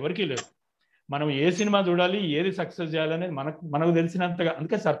క్లారిటీ ఇంకెవరికీ లేదు. మనం ఏ సినిమా చూడాలి, ఏది సక్సెస్ చేయాలనేది మనకు తెలిసినంతగా,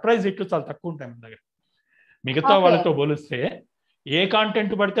 అందుకే సర్ప్రైజ్ హిట్లు చాలా తక్కువ ఉంటాయి మన దగ్గర. మిగతా వాళ్ళతో పోలిస్తే ఏ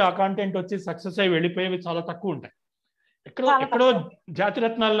కాంటెంట్ పడితే ఆ కాంటెంట్ వచ్చి సక్సెస్ అయి వెళ్ళిపోయేవి చాలా తక్కువ ఉంటాయి. ఎక్కడో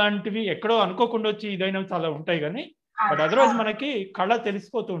జాతిరత్నాలు లాంటివి ఎక్కడో అనుకోకుండా వచ్చి ఇదైనవి చాలా ఉంటాయి కానీ, బట్ అదర్వైజ్ మనకి కళ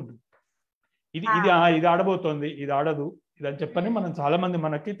తెలిసిపోతూ ఉంటుంది. ఇది ఆడబోతోంది, ఇది ఆడదు, ఇదని చెప్పని మనం చాలా మంది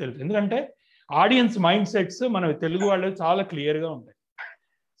మనకి తెలుసు. ఎందుకంటే ఆడియన్స్ మైండ్ సెట్స్ మన తెలుగు వాళ్ళకి చాలా క్లియర్ గా ఉంటాయి.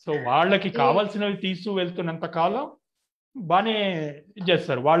 సో వాళ్ళకి కావాల్సినవి తీస్తూ వెళ్తున్నంత కాలం బాగానే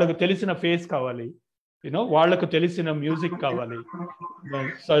చేస్తారు. వాళ్ళకు తెలిసిన ఫేస్ కావాలి, వాళ్ళకు తెలిసిన మ్యూజిక్ కావాలి,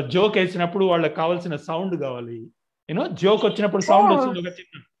 జోక్ వేసినప్పుడు వాళ్ళకి కావాల్సిన సౌండ్ కావాలి, జోక్ వచ్చినప్పుడు సౌండ్ వస్తుంది, ఒక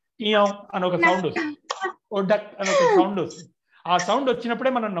చిన్న అని ఒక సౌండ్ వస్తుంది, ఓ డక్ అని ఒక సౌండ్ వస్తుంది. ఆ సౌండ్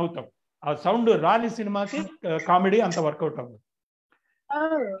వచ్చినప్పుడే మనం నవ్వుతాం. ఆ సౌండ్ రాని సినిమాకి కామెడీ అంత వర్కౌట్ అవ్వదు.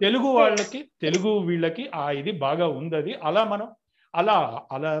 తెలుగు వీళ్ళకి ఇది బాగా ఉంది.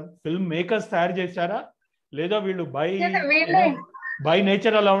 అలా ఫిల్మ్ మేకర్స్ తయారు చేశారా లేదా వీళ్ళు బై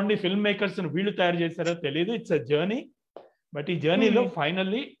నేచర్ అలా ఉండి ఫిల్మ్ మేకర్స్ వీళ్ళు తయారు చేశారో తెలియదు. It's a journey. బట్ ఈ జర్నీలో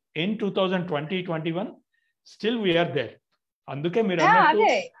finally in 2020-21 still we are there. అందుకే మీరు అన్నట్టు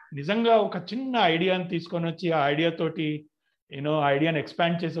నిజంగా ఒక చిన్న ఐడియాని తీసుకొని వచ్చి ఆ ఐడియా తోటి ఐడియాని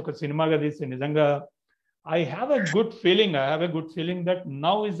ఎక్స్పాండ్ చేసి ఒక సినిమాగా తీసి నిజంగా I have a good feeling that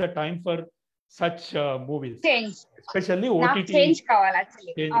now is the time for such movies. Change. Especially OTT. Change కావాలి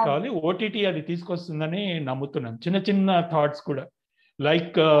actually. Change కావాలి. OTT అది తీసుకొస్తుందని నమ్ముతున్నాను. చిన్న చిన్న థాట్స్ కూడా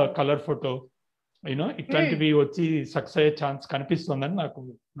లైక్ కలర్ ఫోటో ఇట్లాంటివి వచ్చి సక్సెస్ అయ్యే ఛాన్స్ కనిపిస్తుందని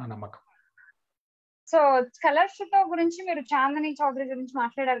నా నమ్మకం. సో కలర్ ఫోటో గురించి మీరు చాందని చౌదరి గురించి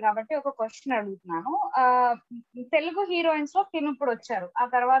మాట్లాడారు కాబట్టి ఒక క్వశ్చన్ అడుగుతున్నాను. తెలుగు హీరోయిన్స్ లో తిను ఇప్పుడు వచ్చారు, ఆ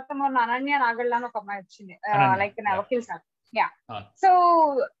తర్వాత మొన్న అనన్య నాగళ్ళ అని ఒక అమ్మాయి వచ్చింది, like Vakeel sir. Yeah, so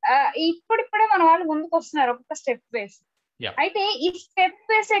ఇప్పుడిప్పుడే మన వాళ్ళు ముందుకు వస్తున్నారు ఒక్కొక్క స్టెప్ వేసి. అయితే ఈ స్టెప్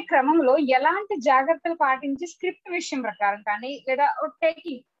వేసే క్రమంలో ఎలాంటి జాగ్రత్తలు పాటించి స్క్రిప్ట్ విషయం ప్రకారం కానీ లేదా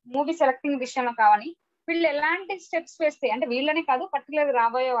టేకింగ్ మూవీ సెలెక్టింగ్ విషయంలో కావని వీళ్ళు ఎలాంటి స్టెప్స్ వేస్తే అంటే వీళ్ళని కాదు పర్టికులర్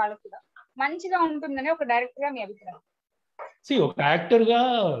రాబోయే వాళ్ళు కూడా మంచిగా ఉంటుందని ఒక డైరెక్టర్ గా మీ అభిప్రాయం? ఒక యాక్టర్ గా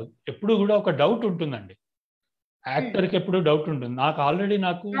ఎప్పుడు కూడా ఒక డౌట్ ఉంటుందండి. యాక్టర్ కి ఎప్పుడు డౌట్ ఉంటుంది.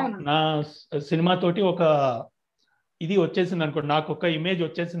 నాకు నా సినిమా తోటి ఒక ఇది వచ్చేసింది అనుకో, నాకు ఒక ఇమేజ్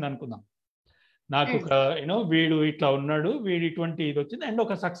వచ్చేసింది అనుకుందాం. నాకు ఒక వీడు ఇట్లా ఉన్నాడు, వీడు ఇటువంటి ఇది వచ్చింది అండ్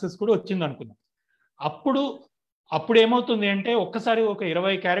ఒక సక్సెస్ కూడా వచ్చింది అనుకుందాం. అప్పుడు ఏమవుతుంది అంటే ఒక్కసారి ఒక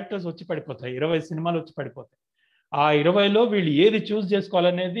 20 క్యారెక్టర్స్ వచ్చి పడిపోతాయి, 20 సినిమాలు వచ్చి పడిపోతాయి. ఆ 20లో వీళ్ళు ఏది చూస్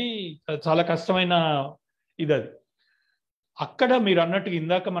చేసుకోవాలనేది చాలా కష్టమైన ఇది. అది అక్కడ మీరు అన్నట్టుగా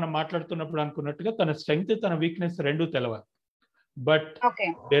ఇందాక మనం మాట్లాడుతున్నప్పుడు అనుకున్నట్టుగా తన స్ట్రెంగ్త్ తన వీక్నెస్ రెండు తెలవాలి. But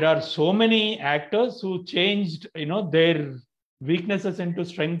there are so many actors who changed there weaknesses into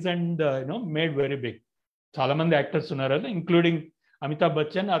strengths and made very big. చాలా మంది యాక్టర్స్ ఉన్నారు, ఇంక్లూడింగ్ అమితాబ్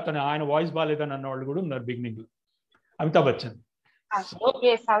బచ్చన్. ఆయన వాయిస్ బాగాలేదని అన్న వాళ్ళు కూడా ఉన్నారు బిగినింగ్ లో, Amitabh Bachchan. So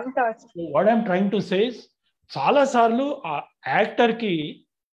what I'm trying to say is చాలా సార్లు ఆ యాక్టర్ కి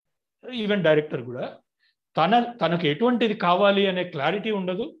ఈవెన్ డైరెక్టర్ కూడా తనకు ఎటువంటిది కావాలి అనే క్లారిటీ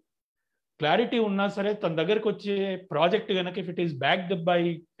ఉండదు. క్లారిటీ ఉన్నా సరే తన దగ్గరకు వచ్చే ప్రాజెక్ట్ కనుక if it is backed by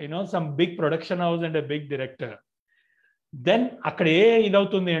some big production house and a big director, then అక్కడ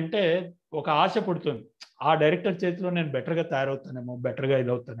ఇదవుతుంది అంటే ఒక ఆశ పుడుతుంది, ఆ డైరెక్టర్ చేతిలో నేను బెటర్గా తయారవుతానేమో, బెటర్గా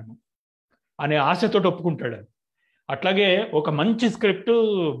ఇదవుతానేమో అనే ఆశతో ఒప్పుకుంటాడు. అట్లాగే ఒక మంచి స్క్రిప్ట్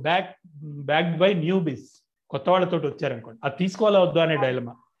బ్యాక్డ్ బై న్యూబీస్, కొత్త వాళ్ళతో వచ్చారనుకోండి, అది తీసుకోవాలా వద్దా అనే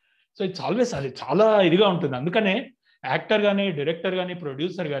డైలమా. సో ఇట్స్ ఆల్వేస్ అది చాలా ఇదిగా ఉంటుంది. అందుకనే యాక్టర్ కానీ డైరెక్టర్ కానీ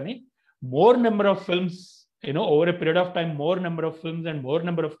ప్రొడ్యూసర్ కానీ more number of films over a period of time more number of films and more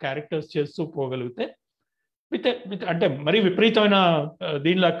number of characters చేస్తూ పోగలిగితే విత్ అంటే మరీ విపరీతమైన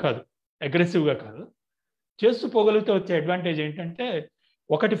దీనిలాగా కాదు, అగ్రెసివ్గా కాదు, చేస్తూ పోగలిగితే వచ్చే అడ్వాంటేజ్ ఏంటంటే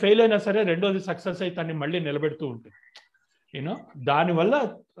ఒకటి ఫెయిల్ అయినా సరే రెండోది సక్సెస్ అయితే దాన్ని మళ్ళీ నిలబెడుతూ ఉంటుంది. దానివల్ల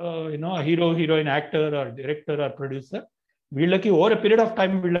hero heroine actor are director are producer వీళ్ళకి over a period of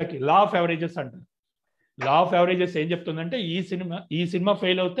time వీళ్ళకి లా ఆఫ్ యావరేజెస్ అంటారు. లా ఆఫ్ యావరేజెస్ ఏం చెప్తుందంటే ఈ సినిమా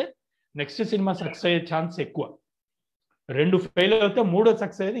ఫెయిల్ అవుతే నెక్స్ట్ సినిమా సక్సెస్ అయ్యే ఛాన్స్ ఎక్కువ, 2 ఫెయిల్ అవుతే 3వ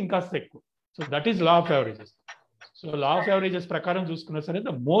సక్సెస్ అయ్యేది ఇంకాస్త ఎక్కువ. So that is law of averages. So law of averages ప్రకారం చూసుకున్నా సరే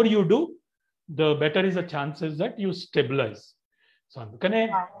the more you do the better is the chances that you stabilise. So అందుకనే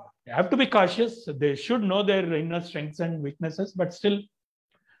you have to be cautious. They should know their inner strengths and weaknesses, but still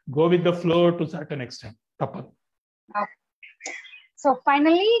go with the flow to certain extent. Tappadu. So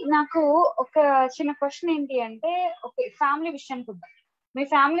finally నాకు ఒక చిన్న question ఏంటి అంటే, okay family విషయానికి వద్దాం. మీ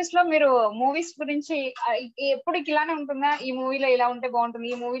families లో మీరు మూవీస్ గురించి ఎప్పుడు ఇలానే ఉంటుందా, ఈ మూవీలో ఇలా ఉంటే బాగుంటుంది,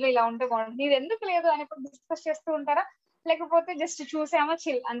 ఈ మూవీలో ఇలా ఉంటే బాగుంటుంది, ఇది ఎందుకు లేదు అని డిస్కస్ చేస్తూ ఉంటారా, లేకపోతే జస్ట్ చూసామా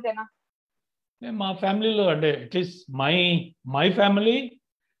చిల్ అంతేనా? మా ఫ్యామిలీలో అంటే at least my family,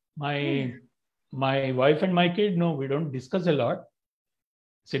 my wife and my kid, no, we don't discuss a lot.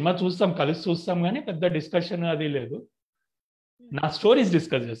 Cinema చూస్తాం, కలిసి చూస్తాం, కానీ పెద్ద డిస్కషన్ అది లేదు. నా స్టోరీస్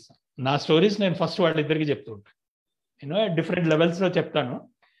డిస్కస్ చేస్తాను. నా స్టోరీస్ నేను ఫస్ట్ వాళ్ళిద్దరికి చెప్తూ ఉంటాను. డిఫరెంట్ లెవెల్స్ లో చెప్తాను.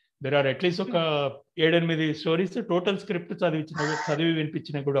 దెర్ ఆర్ అట్లీస్ట్ ఒక 7-8 స్టోరీస్ టోటల్ స్క్రిప్ట్ చదివి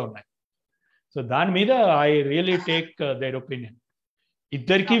వినిపించినవి కూడా ఉన్నాయి. సో దాని మీద I really take their opinion.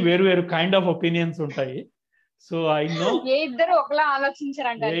 ఇద్దరికి వేరు వేరు కైండ్ ఆఫ్ ఒపీనియన్స్ ఉంటాయి. సో ఐ నో ఇద్దరు ఒకలా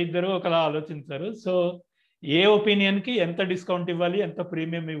ఆలోచించారు. సో ఏ ఒపీనియన్ కి ఎంత డిస్కౌంట్ ఇవ్వాలి, ఎంత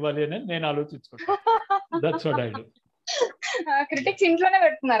ప్రీమియం ఇవ్వాలి అని నేను ఆలోచించుకుంటాను. That's what I do. Critics ఇంట్లోనే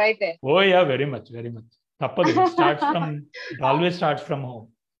పెడుతున్నారు అయితే? ఓ యా, వెరీ మచ్ తప్పదు. Always starts from home.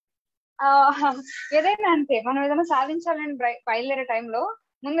 ఏదైనా అంతే, మనం ఏదైనా సాధించాలని బయలుదేరే టైంలో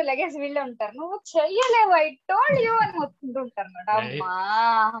ముందు లగేజ్ వీళ్ళే ఉంటారు, నువ్వు చెయ్యలేవు, ఐ టోల్డ్ యూ అని మొత్తుంటూ ఉంటారు అన్నమాట. అమ్మా.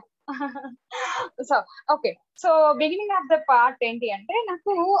 So okay, so beginning of the part ఏంటి అంటే,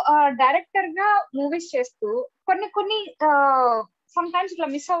 నాకు డైరెక్టర్ గా మూవీస్ చేస్తూ కొన్ని సమ్ టైమ్స్ ఇట్లా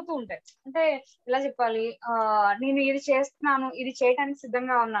మిస్ అవుతూ ఉంటాయి. అంటే ఎలా చెప్పాలి, నేను ఇది చేస్తున్నాను, ఇది చేయడానికి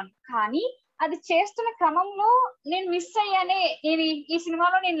సిద్ధంగా ఉన్నాను, కానీ అది చేస్తున్న క్రమంలో నేను మిస్ అయ్యానే, నేను ఈ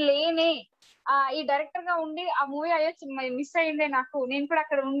సినిమాలో నేను లేనే, ఈ డైరెక్టర్ గా ఉండి ఆ మూవీ అయ్యొచ్చు మిస్ అయ్యిందే నాకు, నేను కూడా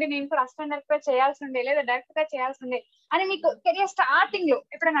అక్కడ ఉండి నేను కూడా అసిస్టెంట్ డైరెక్టర్ చేయాల్సి ఉండే లేదా డైరెక్టర్ గా చేయాల్సి ఉండే అని మీకు కెరియర్ స్టార్టింగ్ లో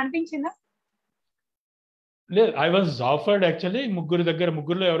ఎప్పుడైనా అనిపించిందా? లేదు, ఐ వాజ్ ఆఫర్డ్ యాక్చువల్లీ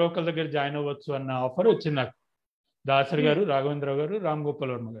ముగ్గురులో ఎవరో ఒకరి దగ్గర జాయిన్ అవ్వచ్చు అన్న ఆఫర్ వచ్చింది నాకు. దాసరి గారు, రాఘవేంద్రరావు గారు, రామ్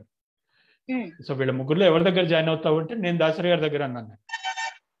గోపాల్ వర్మ గారు. సో వీళ్ళ ముగ్గురులో ఎవరి దగ్గర జాయిన్ అవుతావు అంటే నేను దాసరి గారి దగ్గర అన్నాను.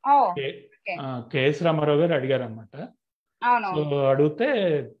 కేఎస్ రామారావు గారు అడిగారు అనమాట. సో అడిగితే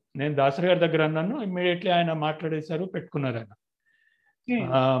నేను దాసరి గారి దగ్గర అన్నాను. ఇమ్మీడియట్లీ ఆయన మాట్లాడేశారు, పెట్టుకున్నారు ఆయన.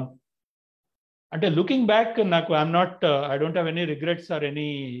 అంటే లుకింగ్ బ్యాక్ నాకు I don't have any regrets or any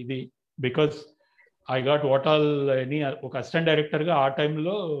ఇది, because I got what all any ఒక అసిస్టెంట్ డైరెక్టర్ గా ఆ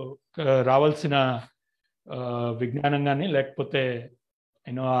టైంలో రావాల్సిన విజ్ఞానం కానీ లేకపోతే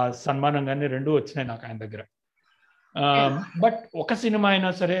ఆ సన్మానం కానీ రెండూ వచ్చినాయి నాకు ఆయన దగ్గర. బట్ ఒక సినిమా అయినా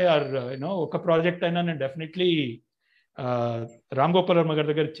సరే ఆర్ ఒక ప్రాజెక్ట్ అయినా నేను డెఫినెట్లీ రామ్ గోపాల్ వర్మ గారి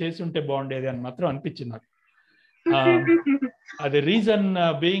దగ్గర చేసి ఉంటే బాగుండేది అని మాత్రం అనిపించింది నాకు. అది రీజన్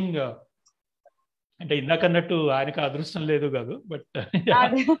బీయింగ్ అంటే ఇందాకన్నట్టు ఆయనకు అదృష్టం లేదు కాదు, but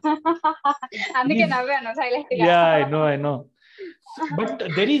I know but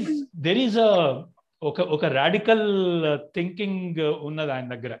there is ఒక రాడికల్ థింకింగ్ ఉన్నది ఆయన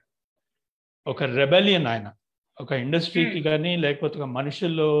దగ్గర, ఒక రెబెలియన్. ఆయన ఒక ఇండస్ట్రీకి కానీ లేకపోతే ఒక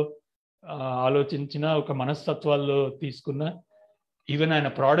మనుషుల్లో ఆలోచించిన ఒక మనస్తత్వాల్లో తీసుకున్న, ఈవెన్ ఆయన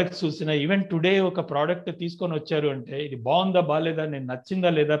ప్రోడక్ట్స్ చూసిన, ఈవెన్ టుడే ఒక ప్రోడక్ట్ తీసుకొని వచ్చారు అంటే ఇది బాగుందా బాగాలేదా, నేను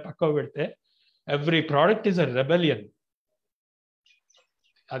నచ్చిందా లేదా పక్కకు పెడితే every product is a rebellion.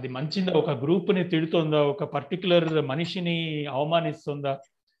 అది మంచిదా, ఒక గ్రూప్ని తిడుతుందా, ఒక పర్టికులర్ మనిషిని అవమానిస్తుందా,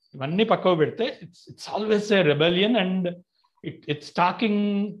 ఇవన్నీ పక్కకు పెడితే it's always a rebellion and it's talking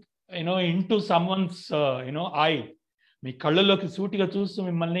in to someone's I, మీ కళ్ళలోకి సూటిగా చూస్తూ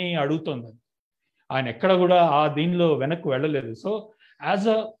మిమ్మల్ని అడుగుతుంది. ఆయన ఎక్కడ కూడా ఆ దీనిలో వెనక్కి వెళ్ళలేదు. So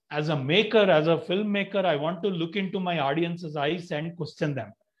as a maker, as a film maker, I want to look in to my audiences ice and question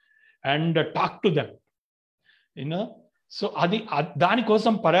them and talk to them. So అది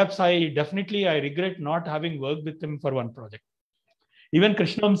దానికోసం perhaps I regret not having work with him for one project. Even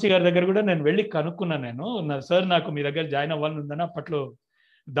Krishna Vamsi గారి దగ్గర కూడా నేను వెళ్ళి కనుక్కున్నాను. నేను sir నాకు మీ దగ్గర జాయిన్ అవ్వాలని ఉందని అప్పట్లో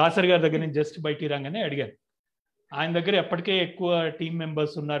దాసరి గారి దగ్గర నుంచి జస్ట్ బయటికి రాగానే అడిగాను. ఆయన దగ్గర ఎప్పటికే ఎక్కువ టీం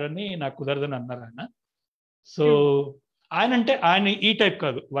మెంబర్స్ ఉన్నారని నాకు కుదరదని అన్నారు ఆయన. సో ఆయన ఈ టైప్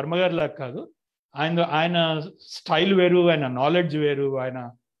కాదు, వర్మ గారి లాగా కాదు. ఆయన స్టైల్ వేరు, ఆయన నాలెడ్జ్ వేరు,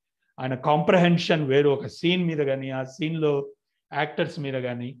 ఆయన కాంప్రహెన్షన్ వేరు. ఒక సీన్ మీద కానీ ఆ సీన్లో యాక్టర్స్ మీద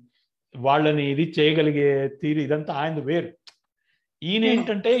కానీ వాళ్ళని ఇది చేయగలిగే తీరు ఇదంతా ఆయన వేరు. ఈయన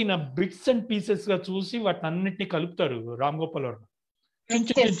ఏంటంటే ఈయన బిట్స్ అండ్ పీసెస్ గా చూసి వాటిని అన్నింటినీ కలుపుతారు రామ్ గోపాల్ వర్మ,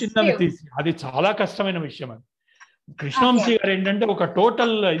 చిన్నవి తీసి. అది చాలా కష్టమైన విషయం. అది కృష్ణవంశీ గారు ఏంటంటే ఒక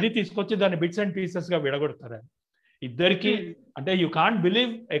టోటల్ ఇది తీసుకొచ్చి దాన్ని బిట్స్ అండ్ పీసెస్ గా విడగొడతారు. ఇద్దరికి అంటే you can't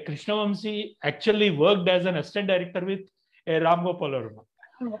believe A Krishna Vamsi actually worked as an assistant director with a Ram Gopal Varma.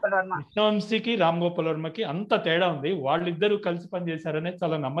 కృష్ణవంశీకి Ram Gopal వర్మకి అంత తేడా ఉంది. వాళ్ళిద్దరూ కలిసి పనిచేశారనే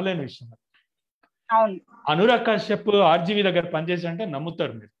చాలా నమ్మలేని విషయం. అనురాగ్ కశ్యప్ ఆర్జీవి దగ్గర పనిచేశారంటే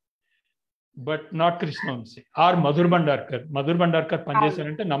నమ్ముతారు మీరు, but not Krishna Vamsi are Madhur Bhandarkar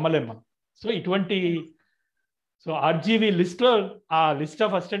పనిచేశారంటే నమ్మలేం మనం. సో ఇటువంటి ఆర్జీవి లిస్ట్ లో ఆ లిస్ట్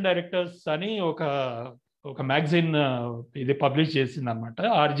ఆఫ్ అసిస్టెంట్ డైరెక్టర్స్ అని ఒక మ్యాగజైన్ ఇది పబ్లిష్ చేసింది అనమాట,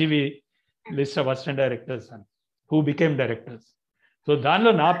 RGV list of assistant directors అని, హూ బికేమ్ డైరెక్టర్స్. సో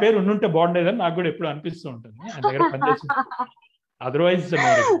దానిలో నా పేరు ఉండుంటే బాగుండేదని నాకు కూడా ఎప్పుడు అనిపిస్తూ ఉంటుంది ఆయన దగ్గర పనిచేసి. Otherwise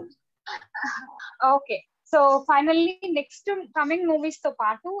okay. So finally next coming movies తో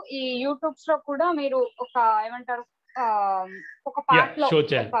పాటు ఈ యూట్యూబ్స్ లో కూడా మీరు ఒక ఏమంటారు ఒక పార్ట్ లో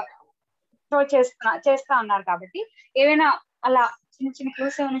షో చేస్తా అన్నారు కాబట్టి ఏమైనా అలా చిన్న చిన్న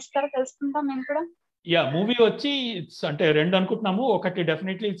క్లూస్ ఏమైనా ఇస్తారో తెలుసుకుంటాం మేము కూడా. మూవీ వచ్చి అంటే రెండు అనుకుంటున్నాము. ఒకటి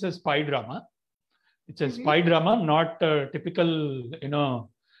definitely it's a spy drama, not typical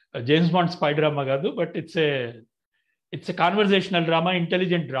James bond spy drama కాదు, but it's a conversational drama,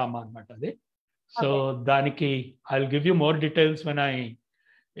 intelligent drama అనమాట అది. సో దానికి I will give you more details when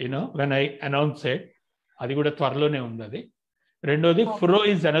I announce it. అది కూడా త్వరలోనే ఉంది అది. రెండోది ఫురో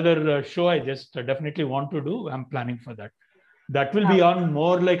is another show I just definitely want to do. I'm planning for that will be on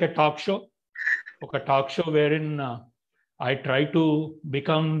more like a talk show, ఒక talk show wear in I try to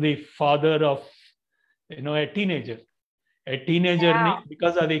become the father of a teenager ని,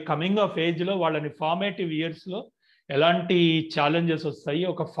 because అది coming of age లో వాళ్ళని formative years లో ఎలాంటి challenges వస్తాయి,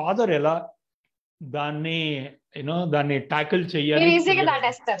 ఒక father ఎలా దాన్ని దాన్ని టాకిల్ చెయ్యాలి. ఈజీగా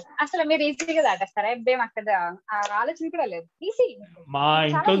దాటేస్తారు, అసలు మీరు ఈజీగా దాటేస్తారు, ఏం అక్కడ ఆలోచన కూడా లేదు, ఈజీ. మా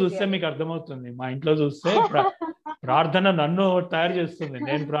ఇంట్లో చూస్తే మీకు అర్థమవుతుంది, మా ఇంట్లో చూస్తే ప్రార్థన నన్ను తయారు చేస్తుంది,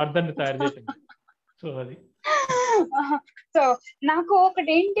 నేను ప్రార్థన తయారు చేయటం. సో అది సో నాకు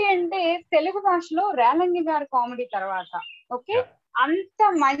ఒకటి ఏంటి అంటే, తెలుగు భాషలో రేలంగి గారి కామెడీ తర్వాత ఓకే అంత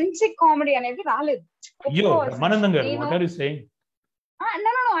మంచి కామెడీ అనేది రాలేదు. బ్రహ్మానందం గారు, what are you saying?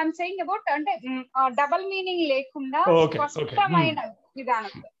 I'm saying about అంటే డబల్ మీనింగ్ లేకుండా స్పష్టమైన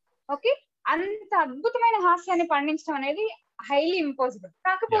విధానం. ఓకే, అంత అద్భుతమైన హాస్యాన్ని పండించడం అనేది హైలీ ఇంపాసిబుల్.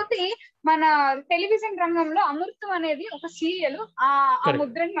 కాకపోతే మన టెలివిజన్ రంగంలో అమృతం అనేది ఒక సీరియల్ ఆ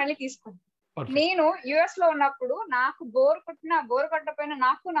ముద్రని మళ్ళీ తీసుకుంది. నేను యుఎస్ లో ఉన్నప్పుడు నాకు బోర్ కొట్టకపోయినా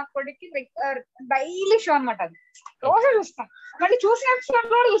నాకు నా కొడుకు డైలీ షో అనమాట, అది రోజు చూస్తాం. మళ్ళీ చూసిన ఎపిసోడ్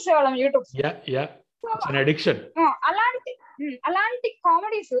కూడా చూసేవాళ్ళం యూట్యూబ్. అలాంటి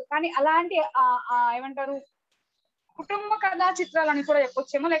కామెడీస్ కానీ అలాంటి ఏమంటారు కుటుంబ కథా చిత్రాలని కూడా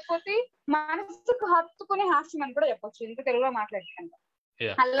చెప్పొచ్చేమో, లేకపోతే మనసుకు హత్తుకునే హాస్యం అని కూడా చెప్పొచ్చు ఇంత తెలుగులో మాట్లాడుతుంటే.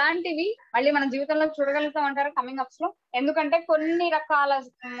 అలాంటివి మళ్ళీ మన జీవితంలో చూడగలుగుతాం అంటారా కమింగ్ అప్స్ లో? ఎందుకంటే కొన్ని రకాల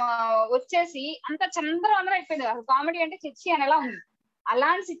వచ్చేసి అంత చంద్రవందరం అయిపోయింది, కామెడీ అంటే చిచ్చి అనేలా ఉంది.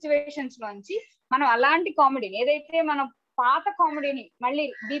 అలాంటి సిచ్యువేషన్స్ లోంచి మనం అలాంటి కామెడీని ఏదైతే మన పాత కామెడీని మళ్ళీ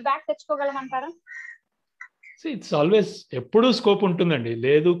బీ బ్యాక్ తెచ్చుకోగలమంటారా? ఇట్స్ ఆల్వేస్ ఎప్పుడు స్కోప్ ఉంటుందండి,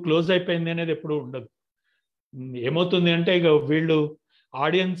 లేదు క్లోజ్ అయిపోయింది అనేది ఎప్పుడు ఉండదు. ఏమవుతుంది అంటే ఇక వీళ్ళు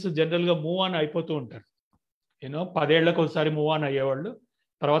ఆడియన్స్ జనరల్ గా మూవ్ ఆన్ అయిపోతూ ఉంటారు. 10 ఏళ్లకు ఒకసారి మూవ్ ఆన్ అయ్యేవాళ్ళు,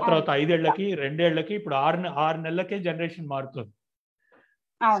 తర్వాత 5 ఏళ్లకి 2 ఏళ్లకి, ఇప్పుడు 6 నెలలకే జనరేషన్ మారుతుంది.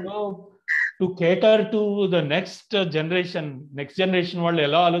 So to కేటర్ to the next generation వాళ్ళు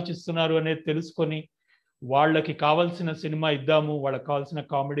ఎలా ఆలోచిస్తున్నారు అనేది తెలుసుకొని వాళ్ళకి కావాల్సిన సినిమా ఇద్దాము, వాళ్ళకి కావాల్సిన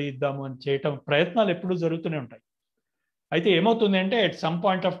కామెడీ ఇద్దాము అని చేయటం ప్రయత్నాలు ఎప్పుడూ జరుగుతూనే ఉంటాయి. అయితే ఏమవుతుంది అంటే at some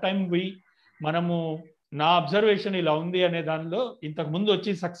point of time మనము నా అబ్జర్వేషన్ ఇలా ఉంది అనే దానిలో ఇంతకు ముందు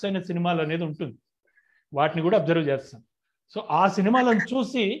వచ్చి సక్సెస్ అయిన సినిమాలు అనేది ఉంటుంది, వాటిని కూడా అబ్జర్వ్ చేస్తాం. సో ఆ సినిమాలను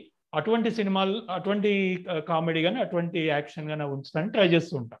చూసి అటువంటి కామెడీ కానీ అటువంటి యాక్షన్ కానీ ఉంచడానికి ట్రై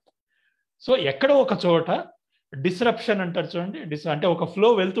చేస్తూ ఉంటాం. సో ఎక్కడో ఒక చోట డిస్రప్షన్ అంటారు చూడండి, అంటే ఒక ఫ్లో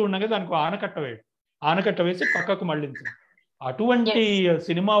వెళ్తూ ఉండగా దానికి ఆనకట్ట వేసి పక్కకు మళ్ళించడం, అటువంటి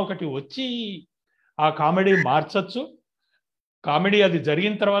సినిమా ఒకటి వచ్చి ఆ కామెడీ మార్చచ్చు. కామెడీ అది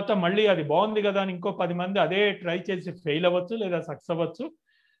జరిగిన తర్వాత మళ్ళీ అది బాగుంది కదా అని ఇంకో 10 మంది అదే ట్రై చేసి ఫెయిల్ అవ్వచ్చు లేదా సక్సెస్ అవ్వచ్చు.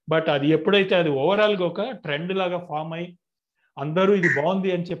 బట్ అది ఎప్పుడైతే అది ఓవరాల్గా ఒక ట్రెండ్ లాగా ఫామ్ అయ్యి అందరూ ఇది బాగుంది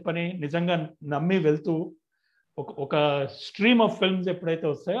అని చెప్పని నిజంగా నమ్మి వెళ్తూ ఒక స్ట్రీమ్ ఆఫ్ ఫిల్మ్స్ ఎప్పుడైతే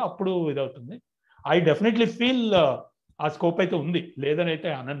వస్తాయో అప్పుడు ఇదవుతుంది. ఐ డెఫినెట్లీ ఫీల్ ఆ స్కోప్ అయితే ఉంది, లేదని అయితే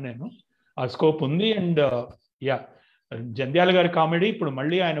అనను నేను, ఆ స్కోప్ ఉంది. అండ్ జంధ్యాల గారి కామెడీ ఇప్పుడు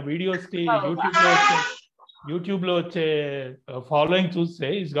మళ్ళీ ఆయన వీడియోస్ కి యూట్యూబ్ లో వచ్చే ఫాలోయింగ్ చూస్తే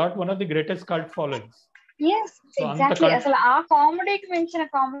is got one of the greatest cult followings. అసలు ఆ కామెడీకి మించిన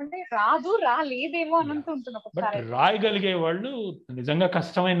కామెడీ రాలేదేమో అని ఉంటుంది. బట్ రాయగలిగే వాళ్ళు నిజంగా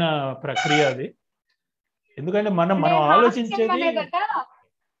కష్టమైన ప్రక్రియ అది, ఎందుకంటే మనం ఆలోచించేది.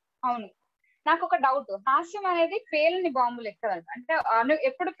 అవును, నాకు ఒక డౌట్, హాస్యం అనేది పేలని బాంబులు ఎక్కడ అంటే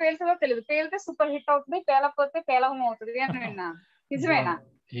ఎప్పుడు పేలుతుందో తెలియదు, పేలితే సూపర్ హిట్ అవుతుంది, పేలకపోతే పేలవం అవుతుంది అని విన్నా, నిజమేనా?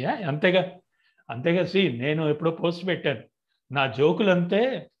 అంతేగా శ్రీ, నేను ఎప్పుడో పోస్ట్ పెట్టాను, నా జోకులు అంతే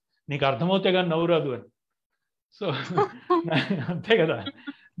నీకు అర్థమవుతే కానీ నవ్వురాదు అని. సో అంతే కదా,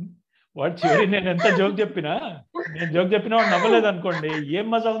 వాడు చివరి నేను ఎంత జోక్ చెప్పినా వాడు నవ్వలేదు అనుకోండి, ఏం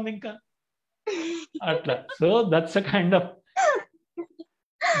మజా ఉంది ఇంకా అట్లా. So that's a kind of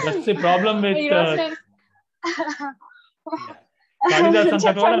that's the problem with Kalidas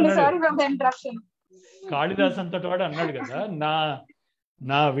అంతటి వాడు అన్నాడు కదా,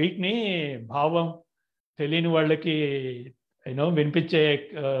 నా వీటిని భావం తెలియని వాళ్ళకి వినిపించే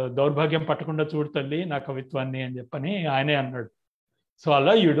దౌర్భాగ్యం పట్టకుండా చూడు తల్లి నా కవిత్వాన్ని అని చెప్పని ఆయనే అన్నాడు. సో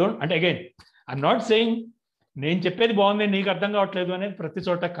అలా యూ డోంట్, అంటే అగైన్ ఐఎమ్ నాట్ సేయింగ్ నేను చెప్పేది బాగుంది నీకు అర్థం కావట్లేదు అనేది ప్రతి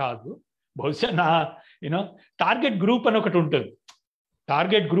చోట కాదు. బహుశా నా టార్గెట్ గ్రూప్ అని ఒకటి ఉంటుంది,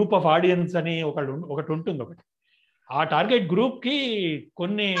 టార్గెట్ గ్రూప్ ఆఫ్ ఆడియన్స్ అని ఒకటి ఉంటుంది. ఆ టార్గెట్ గ్రూప్ కి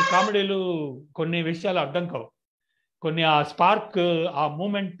కొన్ని కామెడీలు కొన్ని విషయాలు అర్థం కావు, కొన్ని ఆ స్పార్క్ ఆ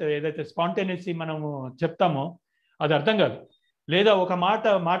మూమెంట్ ఏదైతే స్పాంటేనియస్లీ మనము చెప్తామో అది అర్థం కాదు. లేదా ఒక మాట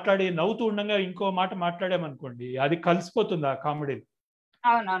మాట్లాడి నవ్వుతూ ఉండగా ఇంకో మాట మాట్లాడామనుకోండి, అది కలిసిపోతుంది ఆ కామెడీ.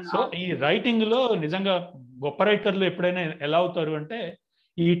 సో ఈ రైటింగ్ లో నిజంగా గొప్ప రైటర్లు ఎప్పుడైనా ఎలా అవుతారు అంటే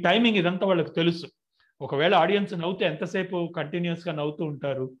ఈ టైమింగ్ ఇదంతా వాళ్ళకి తెలుసు. ఒకవేళ ఆడియన్స్ నవ్వుతే ఎంతసేపు కంటిన్యూస్ గా నవ్వుతూ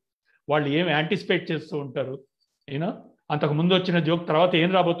ఉంటారు, వాళ్ళు ఏం యాంటిసిపేట్ చేస్తూ ఉంటారు, అంతకు ముందు వచ్చిన జోక్ తర్వాత ఏం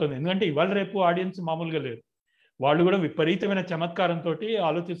రాబోతుంది. ఎందుకంటే ఇవాళ రేపు ఆడియన్స్ మామూలుగా లేరు, వాళ్ళు కూడా విపరీతమైన చమత్కారంతో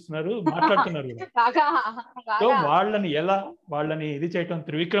ఆలోచిస్తున్నారు, మాట్లాడుతున్నారు కూడా. సో వాళ్ళని ఇది చేయటం,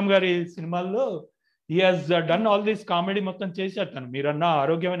 త్రివిక్రమ్ గారి సినిమాల్లో he has done all this comedy మొత్తం చేశారు తను. మీరన్న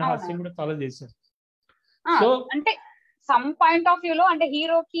ఆరోగ్యమైన హాస్యం కూడా చాలా చేశారు. సో అంటే సమ్ పాయింట్ ఆఫ్ వ్యూ లో అంటే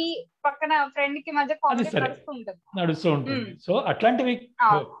హీరోకి పక్కన ఫ్రెండ్ కి మధ్య కామెడీ నడుస్తూ ఉంటుంది. సో అట్లాంటివి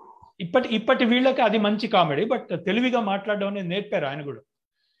ఇప్పటి వీళ్ళకి అది మంచి కామెడీ, బట్ తెలివిగా మాట్లాడడం అనేది నేర్పారు ఆయన కూడా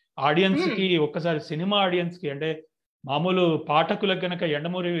ఆడియన్స్ కి. ఒక్కసారి సినిమా ఆడియన్స్ కి అంటే మామూలు పాఠకులకు గనక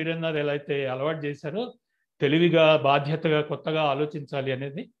యండమూరి వీరేంద్ర ఎలా అయితే అలవాటు చేశారో తెలివిగా, బాధ్యతగా, కొత్తగా ఆలోచించాలి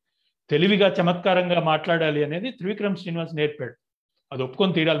అనేది, తెలివిగా చమత్కారంగా మాట్లాడాలి అనేది త్రివిక్రమ్ శ్రీనివాస్ నేర్పాడు. అది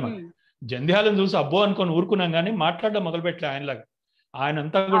ఒప్పుకొని తీరాలి. మనం జంధ్యాలను చూసి అబ్బో అనుకొని ఊరుకున్నాం కానీ మాట్లాడడం మొదలుపెట్టలే ఆయనలాగా.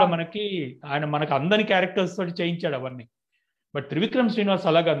 ఆయనంతా కూడా మనకు అందని క్యారెక్టర్స్ తోటి చేయించాడు అవన్నీ. బట్ త్రివిక్రమ్ శ్రీనివాస్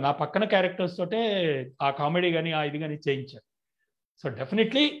అలాగా నా పక్కన క్యారెక్టర్స్ తోటే ఆ కామెడీ కానీ ఆ ఇది కానీ చేయించాడు. సో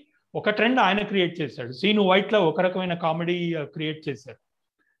డెఫినెట్లీ ఒక ట్రెండ్ ఆయన క్రియేట్ చేశాడు. సీను వైట్ లో ఒక రకమైన కామెడీ క్రియేట్ చేశాడు.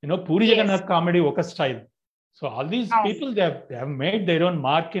 పూరి జగన్నాథ్ కామెడీ ఒక style. So all these people they have made their own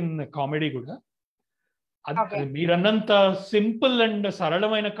mark in comedy కూడా. మీరన్నంత సింపుల్ అండ్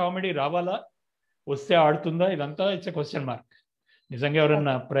సరళమైన కామెడీ రావాలా, వస్తే ఆడుతుందా, ఇదంతా ఇట్స్ క్వశ్చన్ మార్క్. నిజంగా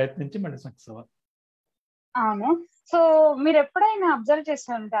ఎవరన్నా ప్రయత్నించి మళ్ళీ సక్సెస్ అవ్వాలి. అవును. సో మీరు ఎప్పుడైనా అబ్జర్వ్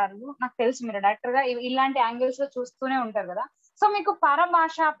చేస్తూ ఉంటారు, నాకు తెలుసు మీరు డైరెక్టర్ గా ఇలాంటి యాంగిల్స్ లో చూస్తూనే ఉంటారు కదా. సో మీకు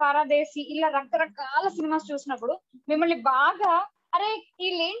పరభాష, పరదేశీ ఇలా రకరకాల సినిమాస్ చూసినప్పుడు మిమ్మల్ని బాగా అరే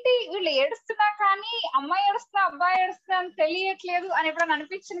వీళ్ళు ఏడుస్తున్నా కానీ అమ్మాయి ఏడుస్తున్నా అబ్బాయి ఏడుస్తున్నా అని తెలియట్లేదు అని ఎప్పుడైనా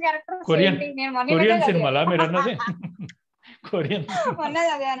అనిపించిన క్యారెక్టర్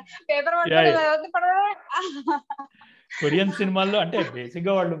పేపర్ కొరియన్ సినిమాల్లో అంటే బేసిక్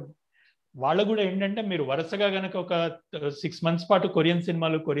గా వాళ్ళు కూడా ఏంటంటే మీరు వరుసగా గనక ఒక 6 months పాటు కొరియన్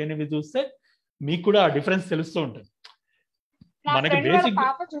సినిమాలు, కొరియన్ ఇవి చూస్తే మీకు కూడా ఆ డిఫరెన్స్ తెలుస్తూ ఉంటుంది. మనకి బేసిక్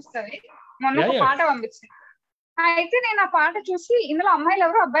పాప చూస్తుంది, మొన్న ఒక పాట పంపించింది. అయితే నేను ఆ పాట చూసి ఇందులో అమ్మాయిలు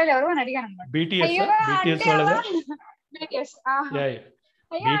ఎవరు అబ్బాయిలు ఎవరు అని అడిగాను అనమాట.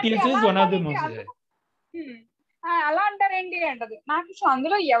 అలా అంటారేంటి అంటది. నాకు అసలు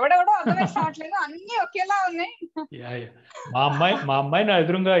అందులో ఎవడెవడో అర్థమే కావట్లేదు, అన్ని ఒకేలా ఉన్నాయి. మా అమ్మాయి నా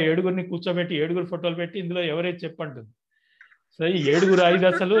ఎదురుగా 7గురిని కూర్చోబెట్టి 7 ఫోటోలు పెట్టి ఇందులో ఎవరైతే చెప్పంటుంది. సో ఈ 7 5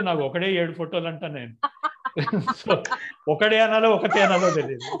 అసలు నాకు ఒకటే 7 ఫోటోలు అంటా నేను. సో ఒకటే అనాలో ఒకటే అనాలో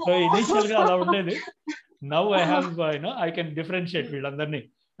తెలియదు. సో ఇనిషియల్ గా అలా ఉండేది. Now I have I can differentiate వీళ్ళందరినీ.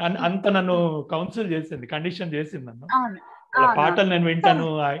 అంత నన్ను కౌన్సిల్ చేసింది, కండిషన్ చేసింది నన్ను. వాళ్ళ పాటలు నేను వింటాను.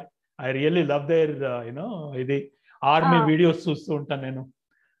 ఐ రియల్లీ లవ్ దేర్ ఇది ఆర్మీ వీడియోస్ చూస్తూ ఉంటాను నేను.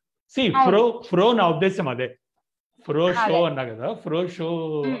 ఫ్రో నా ఉద్దేశం అదే. ఫ్రో షో అన్నా కదా, ఫ్రో షో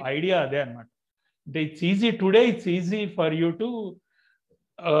ఐడియా అదే అనమాట. అంటే it's easy today, it's easy for you to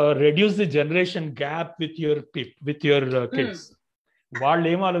reduce the generation gap with your kids. వాళ్ళు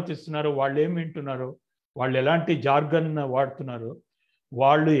ఏం ఆలోచిస్తున్నారు, వాళ్ళు ఏం వింటున్నారు, వాళ్ళు ఎలాంటి జార్గన్ వాడుతున్నారు,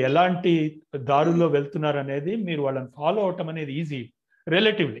 వాళ్ళు ఎలాంటి దారుల్లో వెళ్తున్నారు అనేది మీరు వాళ్ళని ఫాలో అవటం అనేది ఈజీ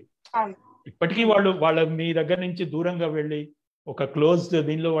రిలేటివ్లీ. ఇప్పటికీ వాళ్ళ మీ దగ్గర నుంచి దూరంగా వెళ్ళి ఒక క్లోజ్డ్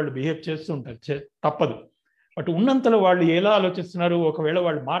దీనిలో వాళ్ళు బిహేవ్ చేస్తూ ఉంటారు, తప్పదు. బట్ ఉన్నంతలో వాళ్ళు ఎలా ఆలోచిస్తున్నారు, ఒకవేళ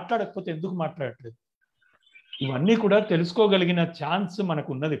వాళ్ళు మాట్లాడకపోతే ఎందుకు మాట్లాడట్లేదు, ఇవన్నీ కూడా తెలుసుకోగలిగిన ఛాన్స్ మనకు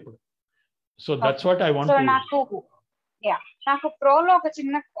ఉన్నది ఇప్పుడు. So that's what I want. నాకు ప్రోలో ఒక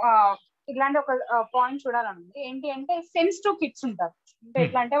చిన్న ఇట్లాంటి ఒక పాయింట్ చూడాలనుంది. ఏంటి అంటే సెన్సిటివ్ కిడ్స్ ఉంటారు. అంటే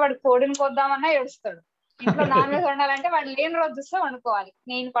ఎట్లా అంటే వాడు కోడిని కొద్దామన్నా ఏడుస్తాడు, ఇంట్లో నాన్ వెజ్ వండాలంటే వాడు లేని రోజు చూస్తే వండుకోవాలి.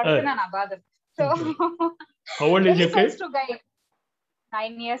 నేను పడుతున్నాను ఆ బాధలు. సో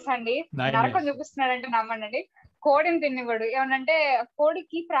 9 years అండి. నరకం చూపిస్తున్నాడంటే నమ్మండి. కోడిని తినేవాడు ఏమనంటే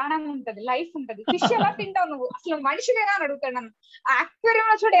కోడికి ప్రాణం ఉంటది, లైఫ్ ఉంటది. ఫిష్ ఎలా తింటావు నువ్వు, అసలు మనిషిగా అని అడుగుతాడు నన్ను.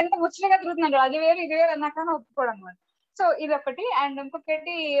 ఆక్వేరియంలో చూడు ఎంత ముచ్చటగా తిరుగుతున్నాడు, అది వేరు ఇది వేరు అన్నాకన్నా ఒప్పుకోవడం అనమాట. సో ఇది ఒకటి. అండ్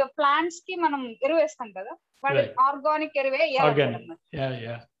ఇంకొకటి ప్లాంట్స్ కి మనం ఎరువు వేస్తాం కదా, వాడు ఆర్గానిక్ ఎరువే.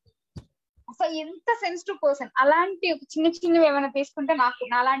 సో ఎంత సెన్సిటివ్ పర్సన్. అలాంటి చిన్న చిన్నవి ఏమైనా తీసుకుంటే నాకు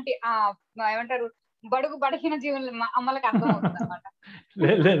నాలాంటి ఏమంటారు బడుగు బడిగిన జీవులు అమ్మలకి అర్థం అవుతుంది అనమాట.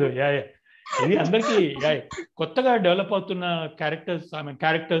 లేదు ఇది అందరికి కొత్తగా డెవలప్ అవుతున్న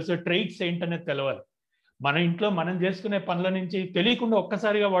క్యారెక్టర్స్ ట్రైట్స్ ఏంటనేది తెలవాలి. మన ఇంట్లో మనం చేసుకునే పనుల నుంచి తెలియకుండా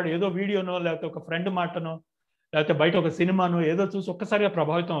ఒక్కసారిగా వాడు ఏదో వీడియోనో లేకపోతే ఒక ఫ్రెండ్ మాటనో లేకపోతే బయట ఒక సినిమానో ఏదో చూసి ఒక్కసారిగా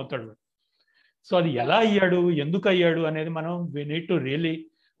ప్రభావితం అవుతాడు. సో అది ఎలా అయ్యాడు, ఎందుకు అయ్యాడు అనేది మనం వి నీడ్ టు రియలీ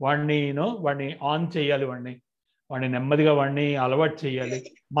వాడిని ఆన్ చేయాలి, వాడిని నెమ్మదిగా వాడిని అలవాటు చేయాలి.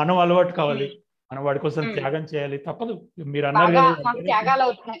 మనం అలవాటు కావాలి, మనం వాడి కోసం త్యాగం చేయాలి. తప్పదు. మీరు అన్నారు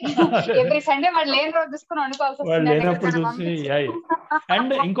వాడు లేనప్పుడు చూసి.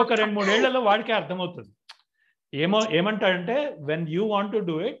 అండ్ ఇంకొక 2-3 ఏళ్లలో వాడికే అర్థమవుతుంది. ఏమంటాడంటే when you want to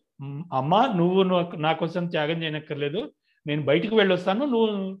do it, అమ్మా నువ్వు నా కోసం త్యాగం చేయనక్కర్లేదు, నేను బయటికి వెళ్ళొస్తాను,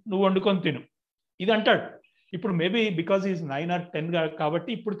 నువ్వు వండుకొని తిను, ఇది అంటాడు. ఇప్పుడు మేబీ బికాస్ ఈజ్ 9 or 10 కాబట్టి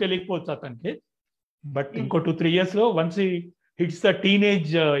ఇప్పుడు తెలియకపోవచ్చు అతనికి. బట్ ఇంకో 2-3 years లో వన్స్ హిట్స్ ద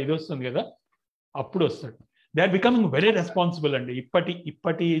టీనేజ్ ఇది వస్తుంది కదా, అప్పుడు వస్తాడు. They are becoming very responsible అండి.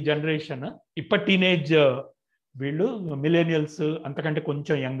 ఇప్పటి జనరేషన్, ఇప్పటి టీనేజ్ వీళ్ళు మిలేనియల్స్, అంతకంటే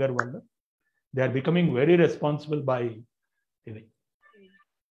కొంచెం యంగర్ వాళ్ళు, they are becoming very responsible by ఇది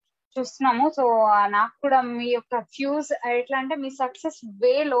చూస్తున్నాము. సో నాకు కూడా మీ యొక్క ఫ్యూజ్ ఎట్లా అంటే మీ సక్సెస్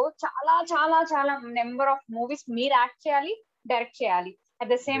వేలో చాలా చాలా చాలా నెంబర్ ఆఫ్ మూవీస్ మీరు యాక్ట్ చేయాలి, డైరెక్ట్ చేయాలి.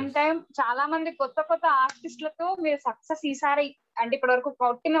 అట్ ద సేమ్ టైం చాలా మంది కొత్త కొత్త ఆర్టిస్టులతో మీరు సక్సెస్ ఈసారి అంటే ఇప్పటి వరకు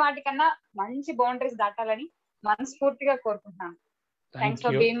కొట్టిన వాటికన్నా మంచి బౌండరీస్ దాటాలని మనస్ఫూర్తిగా కోరుకుంటున్నాను. Thanks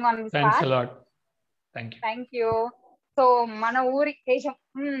for being on this part. Thank you. So మన ఊరి దేశం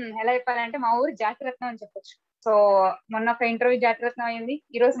ఎలా చెప్పాలంటే మా ఊరి జాతిరత్నం అని చెప్పొచ్చు. సో మొన్న ఒక ఇంటర్వ్యూ జాతిరత్నం అయింది,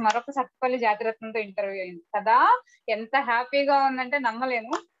 ఈ రోజు మరొక సత్తుపల్లి జాతిరత్నంతో ఇంటర్వ్యూ అయింది కదా. ఎంత హ్యాపీగా ఉందంటే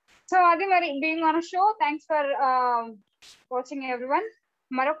నమ్మలేను. సో అది మరి being on show. Thanks for watching everyone.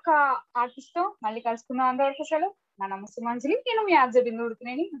 మరొక ఆర్టిస్ట్ తో మళ్ళీ కలుసుకుందాం. అంతవరకు సెలవు. నా నమస్తే మంజలి. నేను మీ RJ Bindu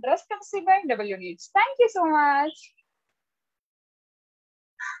ఉడతనేని. Dress కప్సీ by W news. Thank you so much.